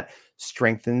saying that,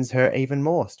 strengthens her even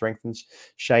more, strengthens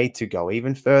Shay to go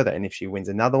even further. And if she wins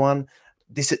another one,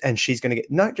 she's going to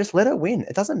get, just let her win.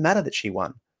 It doesn't matter that she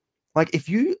won. Like if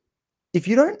you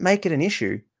don't make it an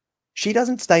issue, she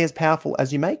doesn't stay as powerful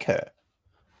as you make her.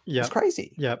 Yeah. It's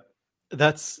crazy. Yeah.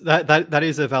 That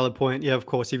is a valid point. Yeah, of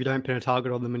course. If you don't pin a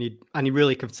target on them and you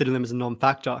really consider them as a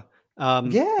non-factor,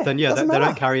 Yeah, then yeah, doesn't they don't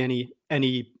matter. carry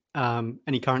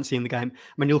any currency in the game.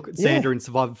 I mean, you look at Yeah, Xander in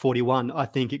Survivor 41. I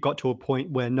think it got to a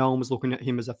point where no one was looking at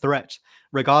him as a threat,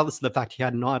 regardless of the fact he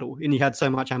had an idol and he had so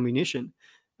much ammunition.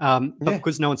 But yeah,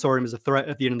 because no one saw him as a threat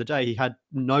at the end of the day, he had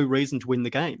no reason to win the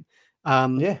game.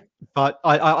 Um, yeah. but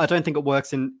I don't think it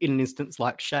works in an instance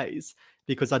like Shay's,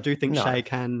 because I do think No. Shay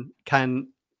can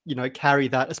carry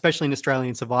that, especially in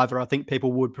Australian Survivor. I think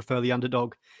people would prefer the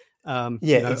underdog, Yeah, but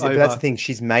that's the over thing.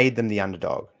 She's made them the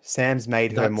underdog. Sam's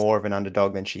made her that's. more of an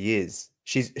underdog than she is.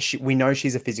 We know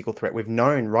she's a physical threat. We've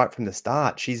known right from the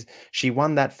start. She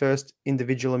won that first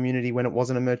individual immunity when it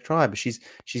wasn't a merged tribe. She's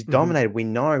Mhm. dominated.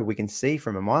 We can see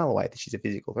from a mile away that she's a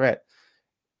physical threat.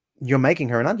 You're making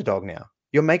her an underdog now.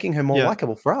 You're making her more Yeah.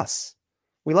 likable for us.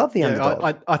 We love the Yeah,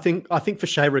 underdog. I think for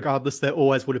Shay, regardless, there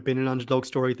always would have been an underdog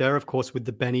story there, of course, with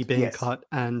the Benny being Yes, cut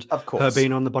and of her course.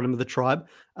 being on the bottom of the tribe.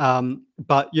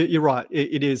 But you're right.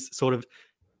 It is sort of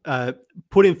uh,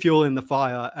 putting fuel in the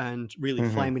fire and really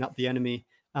Hmm. flaming up the enemy,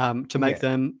 to make Yeah,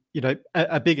 them,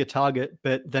 a bigger target,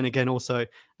 but then again also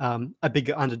a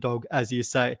bigger underdog, as you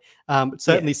say. But yeah.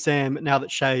 certainly Sam, now that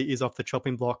Shay is off the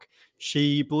chopping block,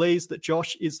 she believes that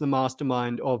Josh is the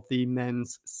mastermind of the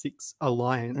men's six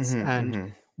alliance Hmm. and Hmm.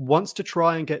 wants to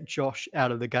try and get Josh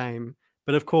out of the game.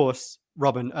 But of course,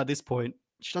 Robin, at this point,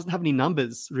 she doesn't have any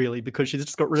numbers really, because she's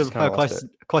just got rid She's of kind her of lost it.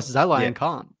 closest ally Yeah. and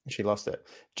can't. She lost it.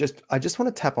 I just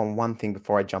want to tap on one thing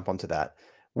before I jump onto that.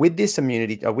 With this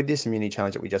immunity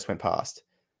challenge that we just went past,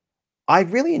 I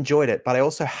really enjoyed it, but I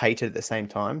also hated it at the same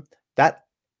time. That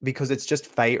because it's just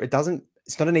fair.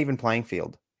 It's not an even playing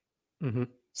field. Hmm.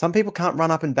 Some people can't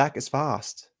run up and back as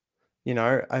fast. You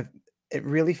know, it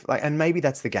really like, and maybe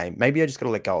that's the game. Maybe I just got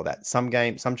to let go of that. Some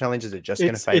challenges are just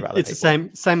going to favor other It's the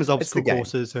people. same as It's the obstacle game.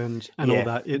 courses and all Yeah,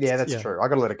 that. yeah, It's that's yeah. true. I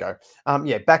got to let it go.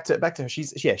 Yeah, back to her.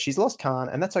 She's lost Khan,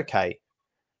 and that's okay.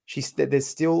 There's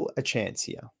still a chance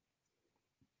here.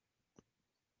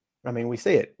 I mean, we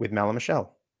see it with Mel and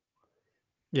Michelle.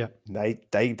 Yeah,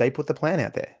 They put the plan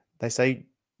out there. They say,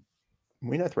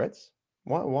 we know threats.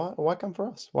 Why come for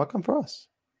us? Why come for us?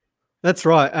 that's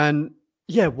right. And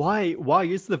yeah, why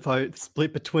is the vote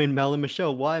split between Mel and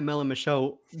Michelle? Why are Mel and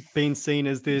Michelle being seen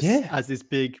Yeah, as this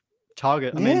big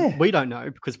target? I mean, yeah. we don't know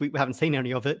because we haven't seen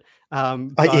any of it. Yeah,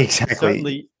 But exactly.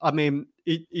 certainly, I mean,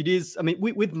 it is. I mean,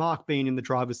 with Mark being in the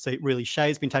driver's seat, really,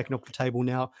 Shay's been taken off the table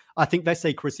now. I think they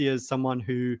see Chrissy as someone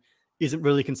who isn't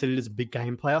really considered as a big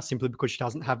game player simply because she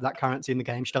doesn't have that currency in the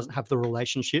game. She doesn't have the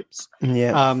relationships.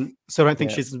 Yeah, So I don't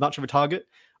think yeah. she's as much of a target.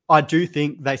 I do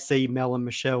think they see Mel and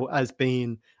Michelle as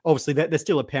being obviously they're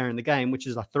still a pair in the game, which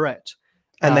is a threat.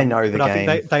 And they know the But I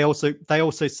think game. they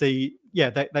also see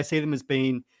they see them as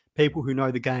being people who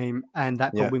know the game, and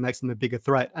that Yeah. probably makes them a bigger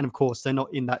threat. And of course, they're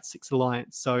not in that six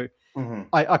alliance, so Hmm.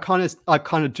 I kind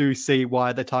of do see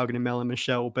why they're targeting Mel and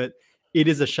Michelle, but it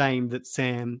is a shame that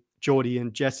Sam, Geordie,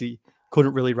 and Jesse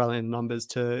couldn't really rally in numbers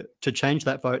to change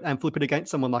that vote and flip it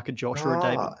against someone like a Josh or a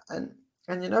David. Ah,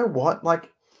 and you know what? Like,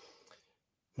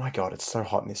 my God, it's so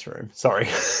hot in this room. Sorry.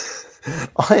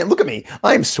 Look at me.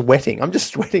 I am sweating. I'm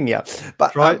just sweating here.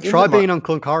 But Try being on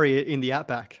Cloncurry in the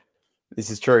Outback. this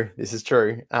is true. This is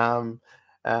true.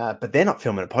 But they're not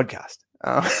filming a podcast.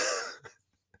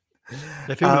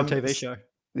 They're filming a TV show.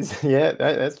 Yeah,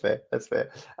 that's fair. That's fair.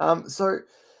 So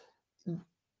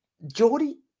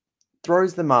Geordie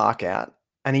throws the Mark out,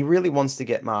 and he really wants to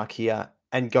get Mark here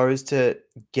and goes to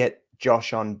get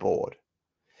Josh on board.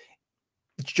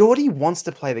 Geordie wants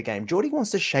to play the game. Geordie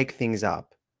wants to shake things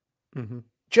up. Hmm.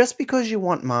 Just because you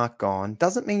want Mark gone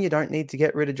doesn't mean you don't need to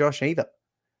get rid of Josh either.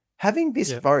 Having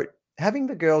this Yeah. vote, having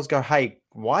the girls go, hey,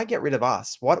 why get rid of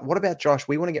us? What about Josh?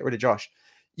 We want to get rid of Josh.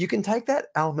 You can take that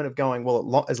element of going,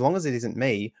 well, as long as it isn't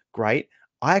me, great.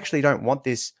 I actually don't want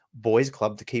this boys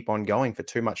club to keep on going for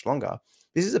too much longer.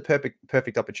 This is a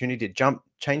perfect opportunity to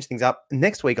change things up.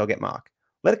 Next week I'll get Mark.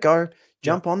 Let it go. Yeah.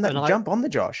 Jump on that. And Jump on the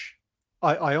Josh.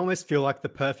 I almost feel like the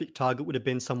perfect target would have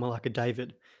been someone like a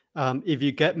David. If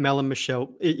you get Mel and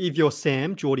Michelle, if you're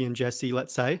Sam, Geordie, and Jesse,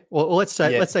 let's say, or let's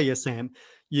Yeah. say you're Sam,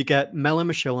 you get Mel and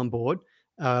Michelle on board,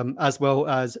 as well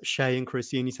as Shay and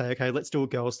Chrissy, and you say, okay, let's do a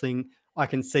girls thing. I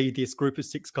can see this group of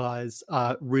six guys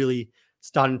really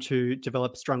starting to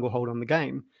develop a stranglehold on the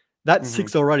game. That's Mhm.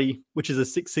 six already, which is a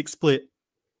 6-6 split.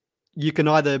 You can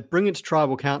either bring it to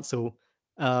tribal council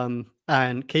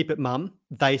and keep it mum.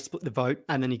 They split the vote,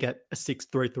 and then you get a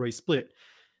 6-3-3 split,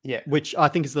 Yeah. which I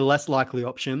think is the less likely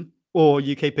option. Or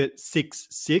you keep it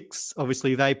 6-6.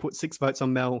 Obviously, they put 6 votes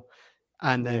on Mel,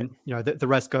 and then the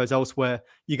rest goes elsewhere.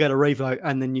 You get a revote,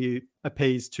 and then you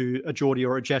appease to a Geordie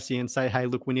or a Jessie and say, "Hey,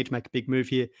 look, we need to make a big move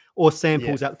here." Or Sam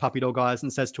pulls out the puppy dog eyes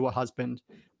and says to her husband,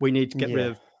 "We need to get rid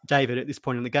of David at this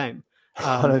point in the game."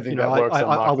 I don't think that works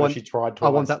on Mark. She tried twice.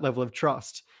 I want that level of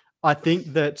trust. I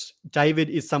think that David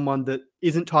is someone that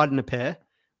isn't tied in a pair,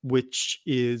 which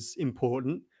is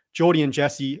important. Geordie and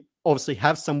Jessie obviously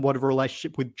have somewhat of a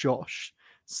relationship with Josh.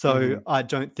 So I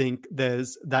don't think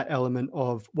there's that element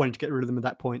of wanting to get rid of them at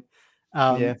that point.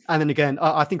 And then again,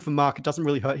 I think for Mark, it doesn't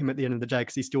really hurt him at the end of the day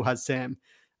because he still has Sam.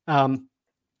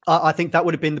 I think that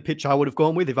would have been the pitch I would have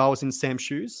gone with if I was in Sam's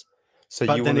shoes. So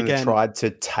you wouldn't have tried to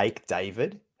take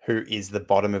David, who is the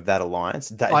bottom of that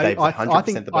alliance? I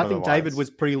think David was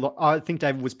pretty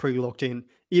locked in.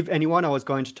 If anyone, I was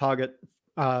going to target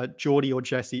Geordie or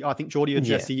Jessie. I think Geordie or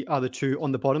Jessie are the two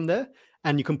on the bottom there.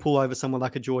 And you can pull over someone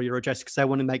like a Geordie or a Jessie because they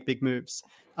want to make big moves.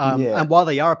 And while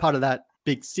they are a part of that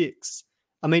big six,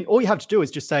 I mean, all you have to do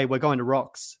is just say, we're going to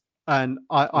Rocks. And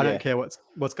I don't care what's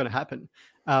going to happen.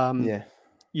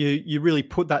 You really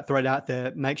put that thread out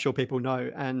there, make sure people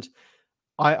know. And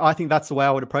I think that's the way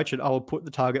I would approach it. I would put the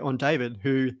target on David,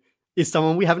 who is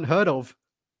someone we haven't heard of.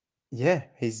 Yeah,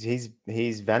 he's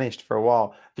vanished for a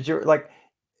while. But you're like,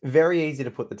 very easy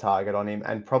to put the target on him,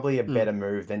 and probably a better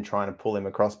move than trying to pull him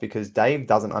across, because Dave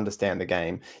doesn't understand the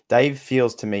game. Dave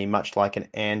feels to me much like an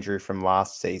Andrew from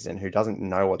last season who doesn't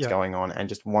know what's going on and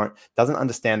just doesn't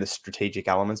understand the strategic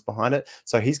elements behind it.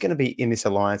 So he's going to be in this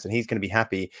alliance and he's going to be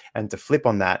happy. And to flip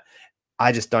on that,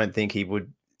 I just don't think he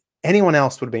would. Anyone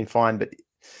else would have been fine, but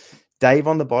Dave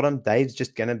on the bottom, Dave's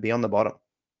just going to be on the bottom.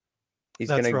 He's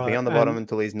going to be on the bottom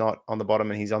until he's not on the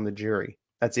bottom and he's on the jury.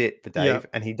 That's it for Dave,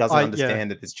 and he doesn't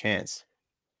understand that there's chance.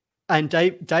 And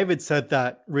David said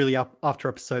that really up after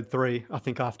episode 3. I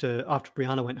think after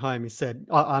Brianna went home, he said,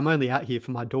 "I'm only out here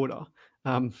for my daughter.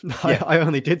 I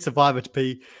only did Survivor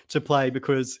to play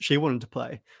because she wanted to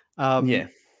play." I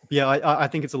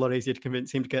think it's a lot easier to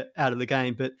convince him to get out of the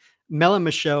game. But Mel and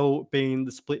Michelle being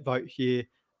the split vote here,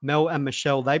 Mel and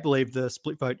Michelle, they believe the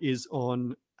split vote is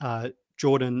on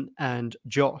Jordan and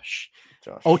Josh.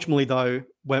 Ultimately, though,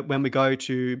 when we go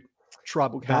to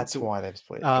tribal council, that's why they've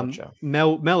split. Gotcha.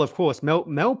 Mel, of course,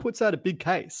 Mel puts out a big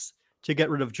case to get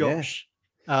rid of Josh,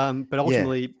 but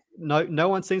ultimately, no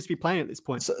one seems to be playing at this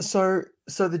point. So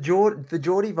the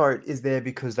Geordie vote is there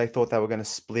because they thought they were going to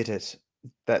split it.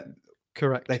 That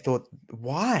correct? They thought,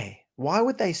 why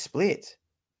would they split?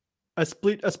 A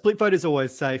split vote is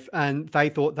always safe, and they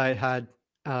thought they had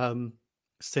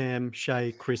Sam,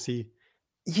 Shay, Chrissy.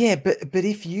 Yeah, but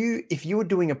if you were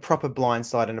doing a proper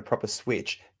blindside and a proper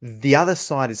switch, the other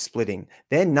side is splitting.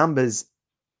 Their numbers,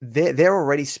 they're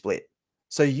already split.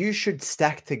 So you should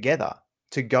stack together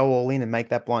to go all in and make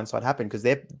that blindside happen, because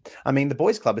the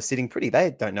boys club is sitting pretty. They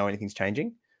don't know anything's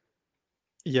changing.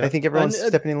 Yeah, they think everyone's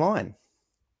stepping in line.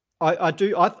 I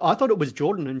thought it was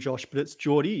Jordan and Josh, but it's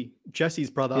Geordie, Jesse's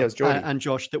brother, and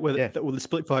Josh that were the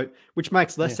split vote, which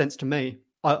makes less sense to me.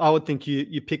 I would think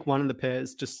you pick one of the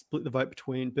pairs to split the vote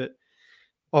between, but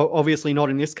obviously not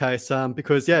in this case,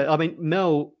 because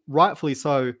Mel, rightfully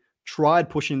so, tried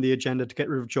pushing the agenda to get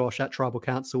rid of Josh at Tribal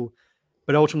Council,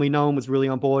 but ultimately no one was really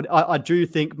on board. I do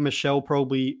think Michelle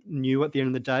probably knew at the end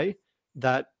of the day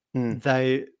that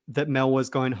that Mel was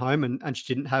going home and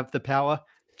she didn't have the power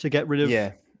to get rid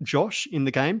of Josh in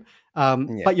the game.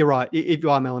 But you're right. If you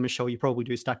are Mel and Michelle, you probably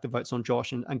do stack the votes on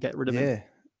Josh and get rid of him.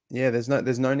 Yeah, there's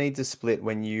no need to split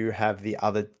when you have the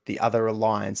other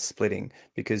alliance splitting,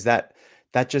 because that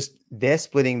just, they're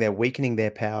splitting, they're weakening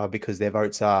their power because their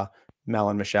votes are Mel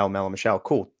and Michelle.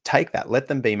 Cool. Take that. Let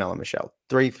them be Mel and Michelle.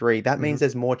 3-3. That means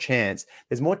there's more chance.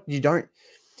 There's more. You don't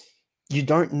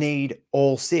need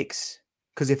all 6,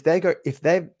 because if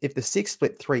the 6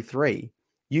 split 3-3,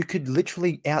 you could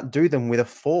literally outdo them with a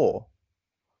 4.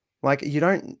 Like, you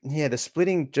don't. Yeah, the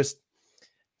splitting just.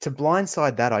 To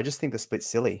blindside that, I just think the split's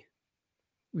silly.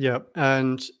 Yeah,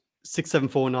 and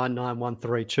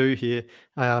 674993132 here.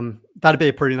 That'd be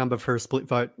a pretty number for a split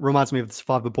vote. Reminds me of the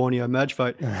Survivor Borneo merge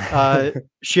vote.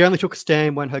 She only took a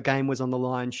stand when her game was on the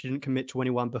line. She didn't commit to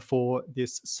anyone before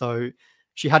this, so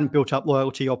she hadn't built up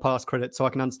loyalty or past credit. So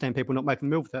I can understand people not making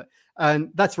the move with her. And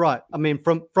that's right. I mean,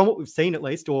 from what we've seen at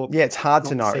least, or it's hard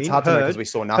to know. It's hard to know because we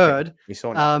saw nothing. We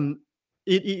saw nothing.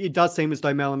 It does seem as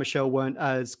though Mel and Michelle weren't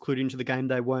as clued into the game.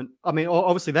 They weren't. I mean,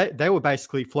 obviously they were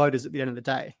basically floaters at the end of the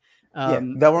day. They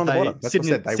were on the bottom. That's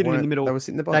sitting in the middle. They were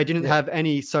sitting in the bottom. They didn't have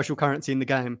any social currency in the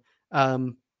game.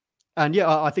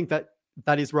 I think that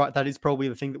is right. That is probably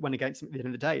the thing that went against them at the end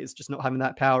of the day, is just not having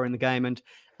that power in the game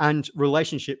and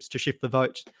relationships to shift the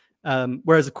vote.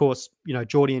 Whereas, of course,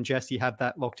 Geordie and Jessie have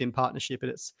that locked in partnership,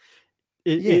 and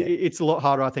it's a lot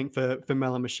harder, I think, for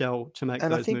Mel and Michelle to make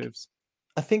And those moves.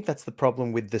 I think that's the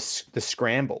problem with the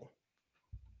scramble.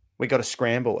 We got to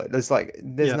scramble it. There's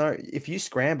Yeah, no, if you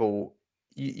scramble,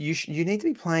 you need to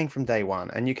be playing from day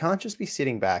one, and you can't just be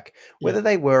sitting back. yeah, Whether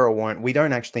they were or weren't, we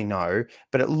don't actually know,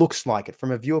 but it looks like it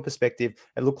from a viewer perspective.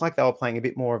 It looked like they were playing a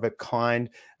bit more of a kind,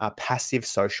 passive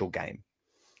social game.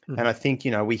 And I mhm,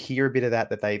 think, we hear a bit of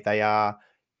that they are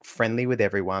friendly with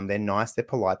everyone. They're nice. They're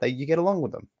polite. You get along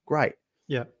with them. Great.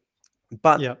 yeah,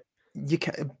 But yeah, you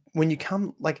can, when you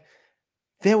come,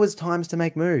 there was times to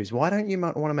make moves. Why don't you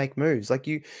want to make moves?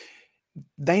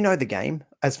 They know the game.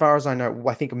 As far as I know,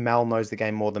 I think Mel knows the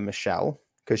game more than Michelle,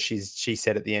 because she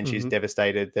said at the end she's mhm.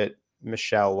 devastated that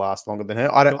Michelle lasts longer than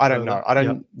her. I don't Got I don't further. know. I Yeah,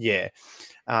 don't yeah.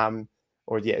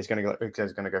 Or yeah, it's gonna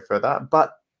go further.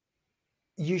 But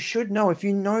you should know, if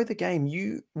you know the game,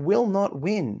 you will not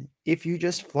win if you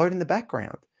just float in the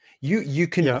background. You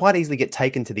can yeah. quite easily get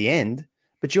taken to the end,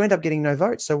 but you end up getting no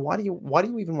votes. So why do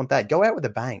you even want that? Go out with a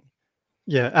bang.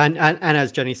 Yeah, and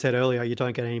as Jenny said earlier, you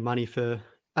don't get any money for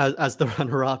as the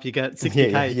runner up. You get Yeah, yeah,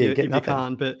 60K yeah. You get if you nothing.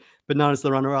 can't, but not as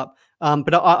the runner up.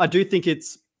 But I do think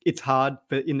it's hard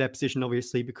for in their position,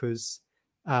 obviously, because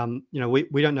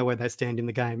we don't know where they stand in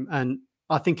the game, and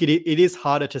I think it is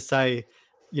harder to say,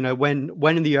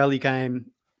 when in the early game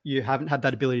you haven't had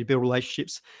that ability to build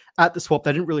relationships at the swap.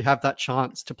 They didn't really have that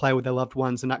chance to play with their loved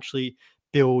ones and actually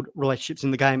build relationships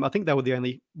in the game. I think they were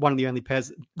one of the only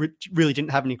pairs that really didn't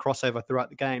have any crossover throughout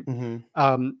the game.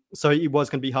 Hmm. So it was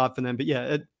going to be hard for them. But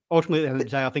yeah, ultimately at the end of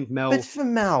the day, I think But Mel. for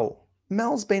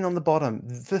Mel's been on the bottom.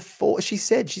 She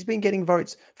said she's been getting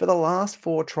votes for the last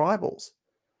 4 tribals.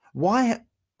 Why?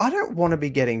 I don't want to be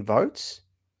getting votes.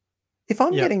 If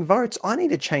I'm Yeah, getting votes, I need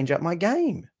to change up my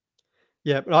game.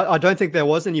 yeah, but I don't think there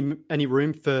was any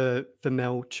room for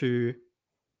Mel to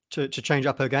change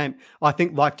up her game. I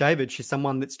think, like David, she's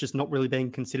someone that's just not really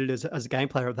being considered as a game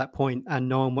player at that point, and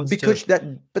no one wants to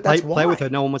But that's play with her. why.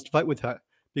 No one wants to vote with her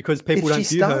because people If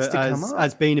she don't view her starts to come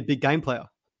as up, being a big game player.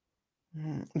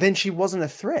 then she wasn't a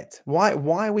threat. Why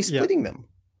are we Yeah, splitting them?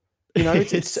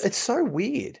 It's it's it's so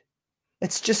weird.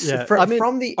 It's just yeah. I mean,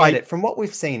 from the I edit, from what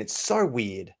we've seen, it's so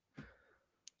weird.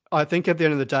 I think at the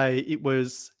end of the day, it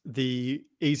was the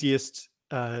easiest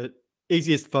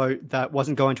vote that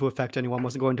wasn't going to affect anyone,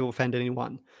 wasn't going to offend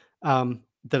anyone.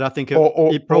 That I think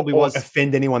it probably Or was.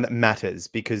 offend anyone that matters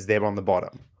because they're on the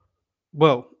bottom.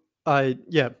 Well,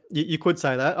 you could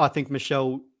say that. I think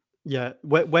Michelle. Yeah,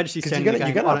 where does she Because stand in the you're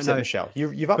game? gonna I don't upset know Michelle.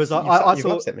 because You've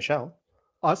upset Michelle.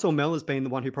 I saw Mel as being the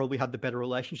one who probably had the better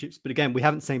relationships, but again, we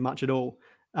haven't seen much at all.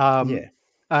 Um, Yeah.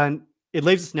 and it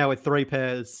leaves us now with 3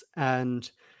 pairs and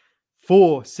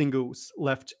 4 singles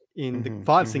left in the Hmm.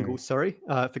 5 Hmm. singles. Sorry,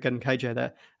 forgetting KJ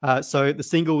there. So the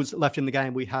singles left in the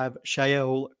game, we have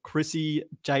Shael, Chrissy,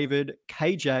 David,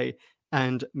 KJ,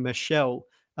 and Michelle.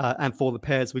 And for the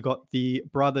pairs, we got the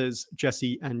brothers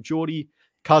Jesse and Geordie,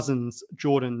 cousins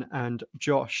Jordan and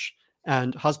Josh,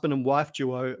 and husband and wife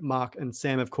duo Mark and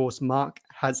Sam. Of course, Mark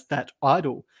has that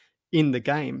idol in the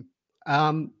game.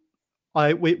 Um,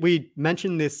 we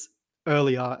mentioned this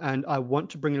earlier, and I want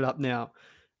to bring it up now.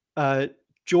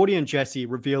 Geordie and Jesse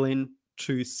revealing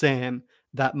to Sam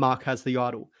that Mark has the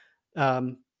idol.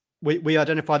 Um, we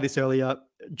identified this earlier.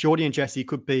 Geordie and Jesse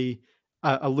could be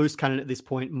a loose cannon at this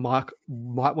point. Mark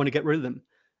might want to get rid of them.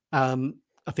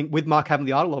 I think with Mark having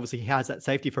the idol, obviously he has that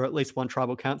safety for at least one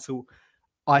tribal council.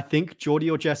 I think Geordie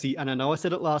or Jesse, and I know I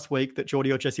said it last week that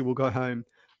Geordie or Jesse will go home.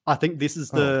 I think this is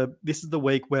Oh, the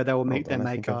week where they will meet hold their on.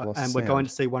 I think I've maker, lost and we're going sound.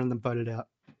 to see one of them voted out.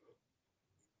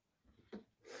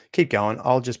 Keep going.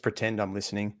 I'll just pretend I'm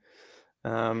listening.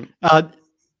 Uh,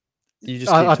 You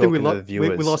just keep I think talking to the viewers,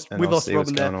 and we I'll lost see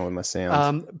what's Robin going there. on with my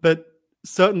sound. But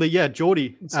certainly, yeah,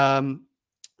 Geordie.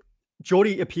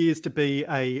 Geordie appears to be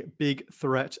a big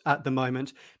threat at the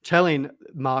moment, telling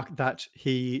Mark that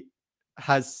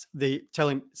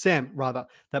telling Sam rather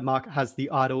that Mark has the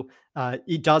idol.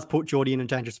 It does put Geordie in a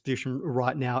dangerous position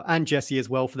right now, and Jesse as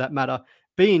well, for that matter.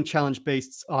 Being challenge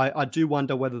beasts, I do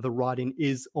wonder whether the writing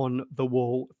is on the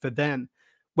wall for them.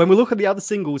 When we look at the other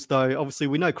singles, though, obviously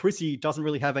we know Chrissy doesn't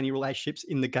really have any relationships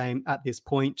in the game at this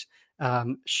point.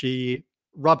 She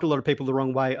rubbed a lot of people the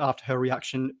wrong way after her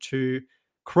reaction to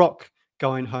Croc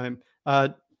going home.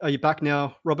 Are you back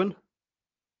now, Robin?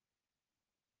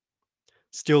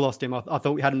 Still lost him. I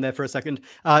thought we had him there for a second.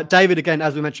 David, again,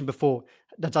 as we mentioned before,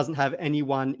 that doesn't have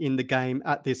anyone in the game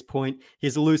at this point.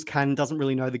 He's a loose cannon, doesn't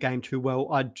really know the game too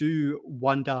well. I do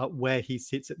wonder where he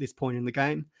sits at this point in the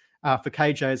game. For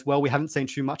KJ as well, we haven't seen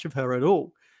too much of her at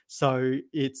all. So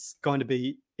it's going to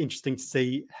be interesting to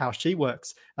see how she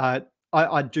works.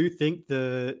 I do think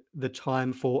the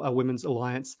time for a women's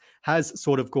alliance has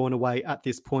sort of gone away at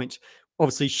this point.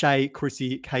 Obviously, Shay,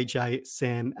 Chrissy, KJ,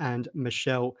 Sam, and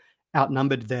Michelle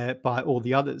outnumbered there by all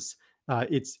the others.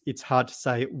 It's hard to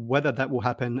say whether that will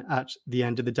happen at the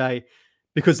end of the day,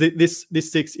 because this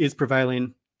 6 is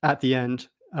prevailing at the end,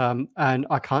 and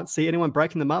I can't see anyone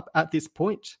breaking them up at this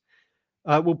point.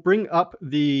 We'll bring up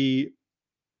the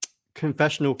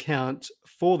confessional count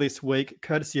for this week,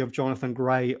 courtesy of Jonathan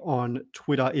Gray on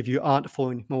Twitter. If you aren't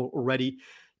following him already,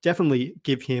 definitely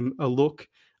give him a look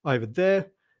over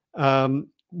there.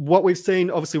 What we've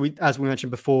seen, obviously, as we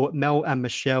mentioned before, Mel and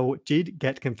Michelle did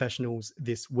get confessionals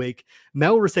this week.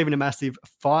 Mel receiving a massive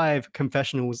 5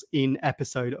 confessionals in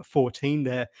episode 14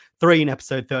 there, 3 in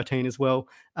episode 13 as well,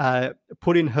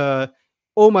 putting her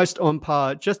almost on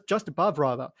par, just above,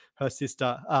 rather, her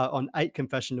sister on 8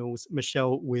 confessionals,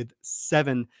 Michelle with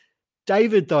 7.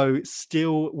 David, though,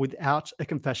 still without a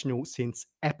confessional since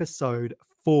episode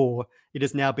 4. It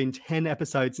has now been 10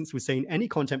 episodes since we've seen any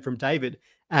content from David,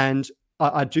 and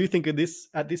I do think at this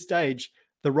stage,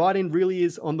 the writing really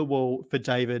is on the wall for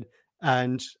David,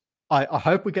 and I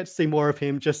hope we get to see more of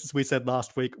him, just as we said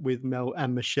last week with Mel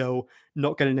and Michelle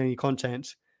not getting any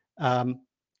content. But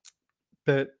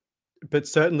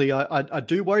certainly, I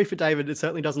do worry for David. It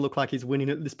certainly doesn't look like he's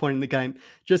winning at this point in the game,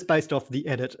 just based off the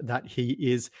edit that he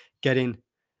is getting.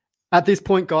 At this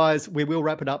point, guys, we will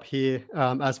wrap it up here,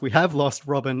 as we have lost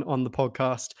Robin on the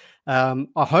podcast. I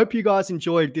hope you guys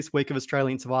enjoyed this week of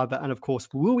Australian Survivor. And of course,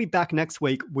 we'll be back next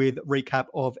week with recap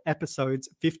of episodes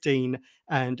 15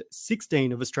 and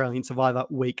 16 of Australian Survivor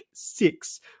week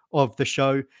 6 of the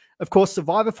show. Of course,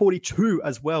 Survivor 42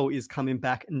 as well is coming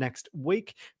back next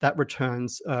week. That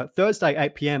returns Thursday,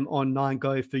 8 p.m. on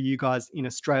 9Go for you guys in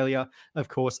Australia. Of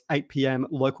course, 8 p.m.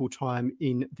 local time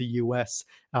in the US.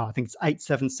 I think it's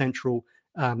 8/7 Central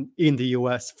in the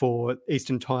US for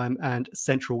Eastern Time and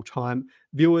Central Time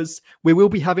viewers. We will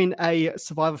be having a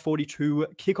Survivor 42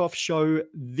 kickoff show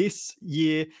this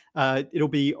year. It'll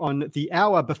be on the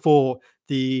hour before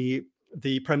the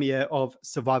premiere of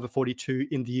Survivor 42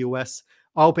 in the US.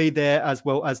 I'll be there, as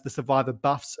well as the Survivor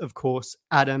buffs, of course,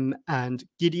 Adam and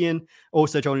Gideon.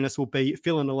 Also joining us will be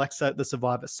Phil and Alexa, the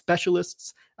Survivor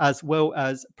specialists, as well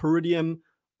as Peridium,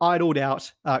 idled out,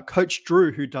 Coach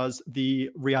Drew, who does the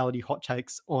reality hot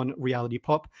takes on Reality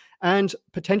Pop, and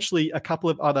potentially a couple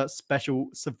of other special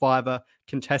Survivor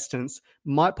contestants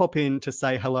might pop in to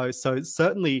say hello. So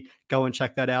certainly go and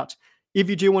check that out. If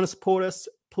you do want to support us,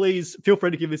 please feel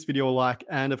free to give this video a like,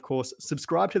 and of course,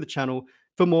 subscribe to the channel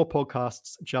for more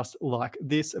podcasts just like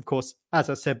this. Of course, as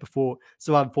I said before,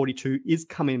 Survivor 42 is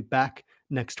coming back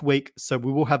next week, so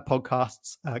we will have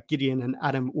podcasts. Gideon and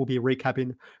Adam will be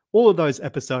recapping all of those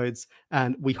episodes,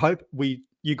 and we hope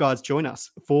you guys join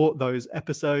us for those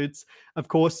episodes. Of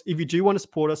course, if you do want to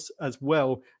support us as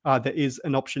well, there is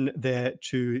an option there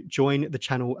to join the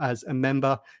channel as a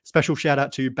member. Special shout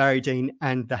out to Barry Dean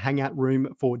and the Hangout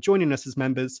Room for joining us as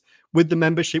members. With the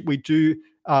membership, we do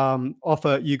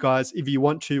offer you guys, if you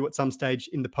want to, at some stage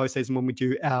in the postseason when we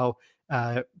do our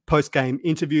post-game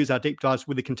interviews, our deep dives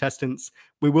with the contestants,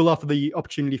 we will offer the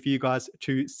opportunity for you guys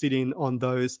to sit in on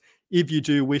those if you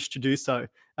do wish to do so.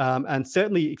 And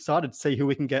certainly excited to see who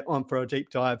we can get on for a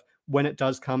deep dive when it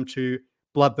does come to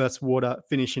Blood vs. Water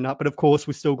finishing up. But of course,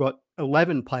 we've still got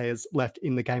 11 players left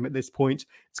in the game at this point.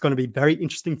 It's going to be very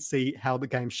interesting to see how the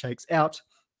game shakes out.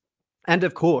 And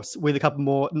of course, with a couple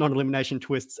more non-elimination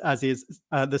twists, as is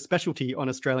the specialty on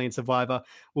Australian Survivor,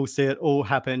 we'll see it all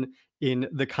happen in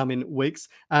the coming weeks,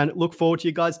 and look forward to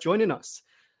you guys joining us.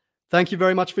 Thank you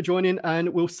very much for joining, and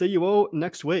we'll see you all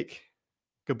next week.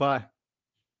 Goodbye.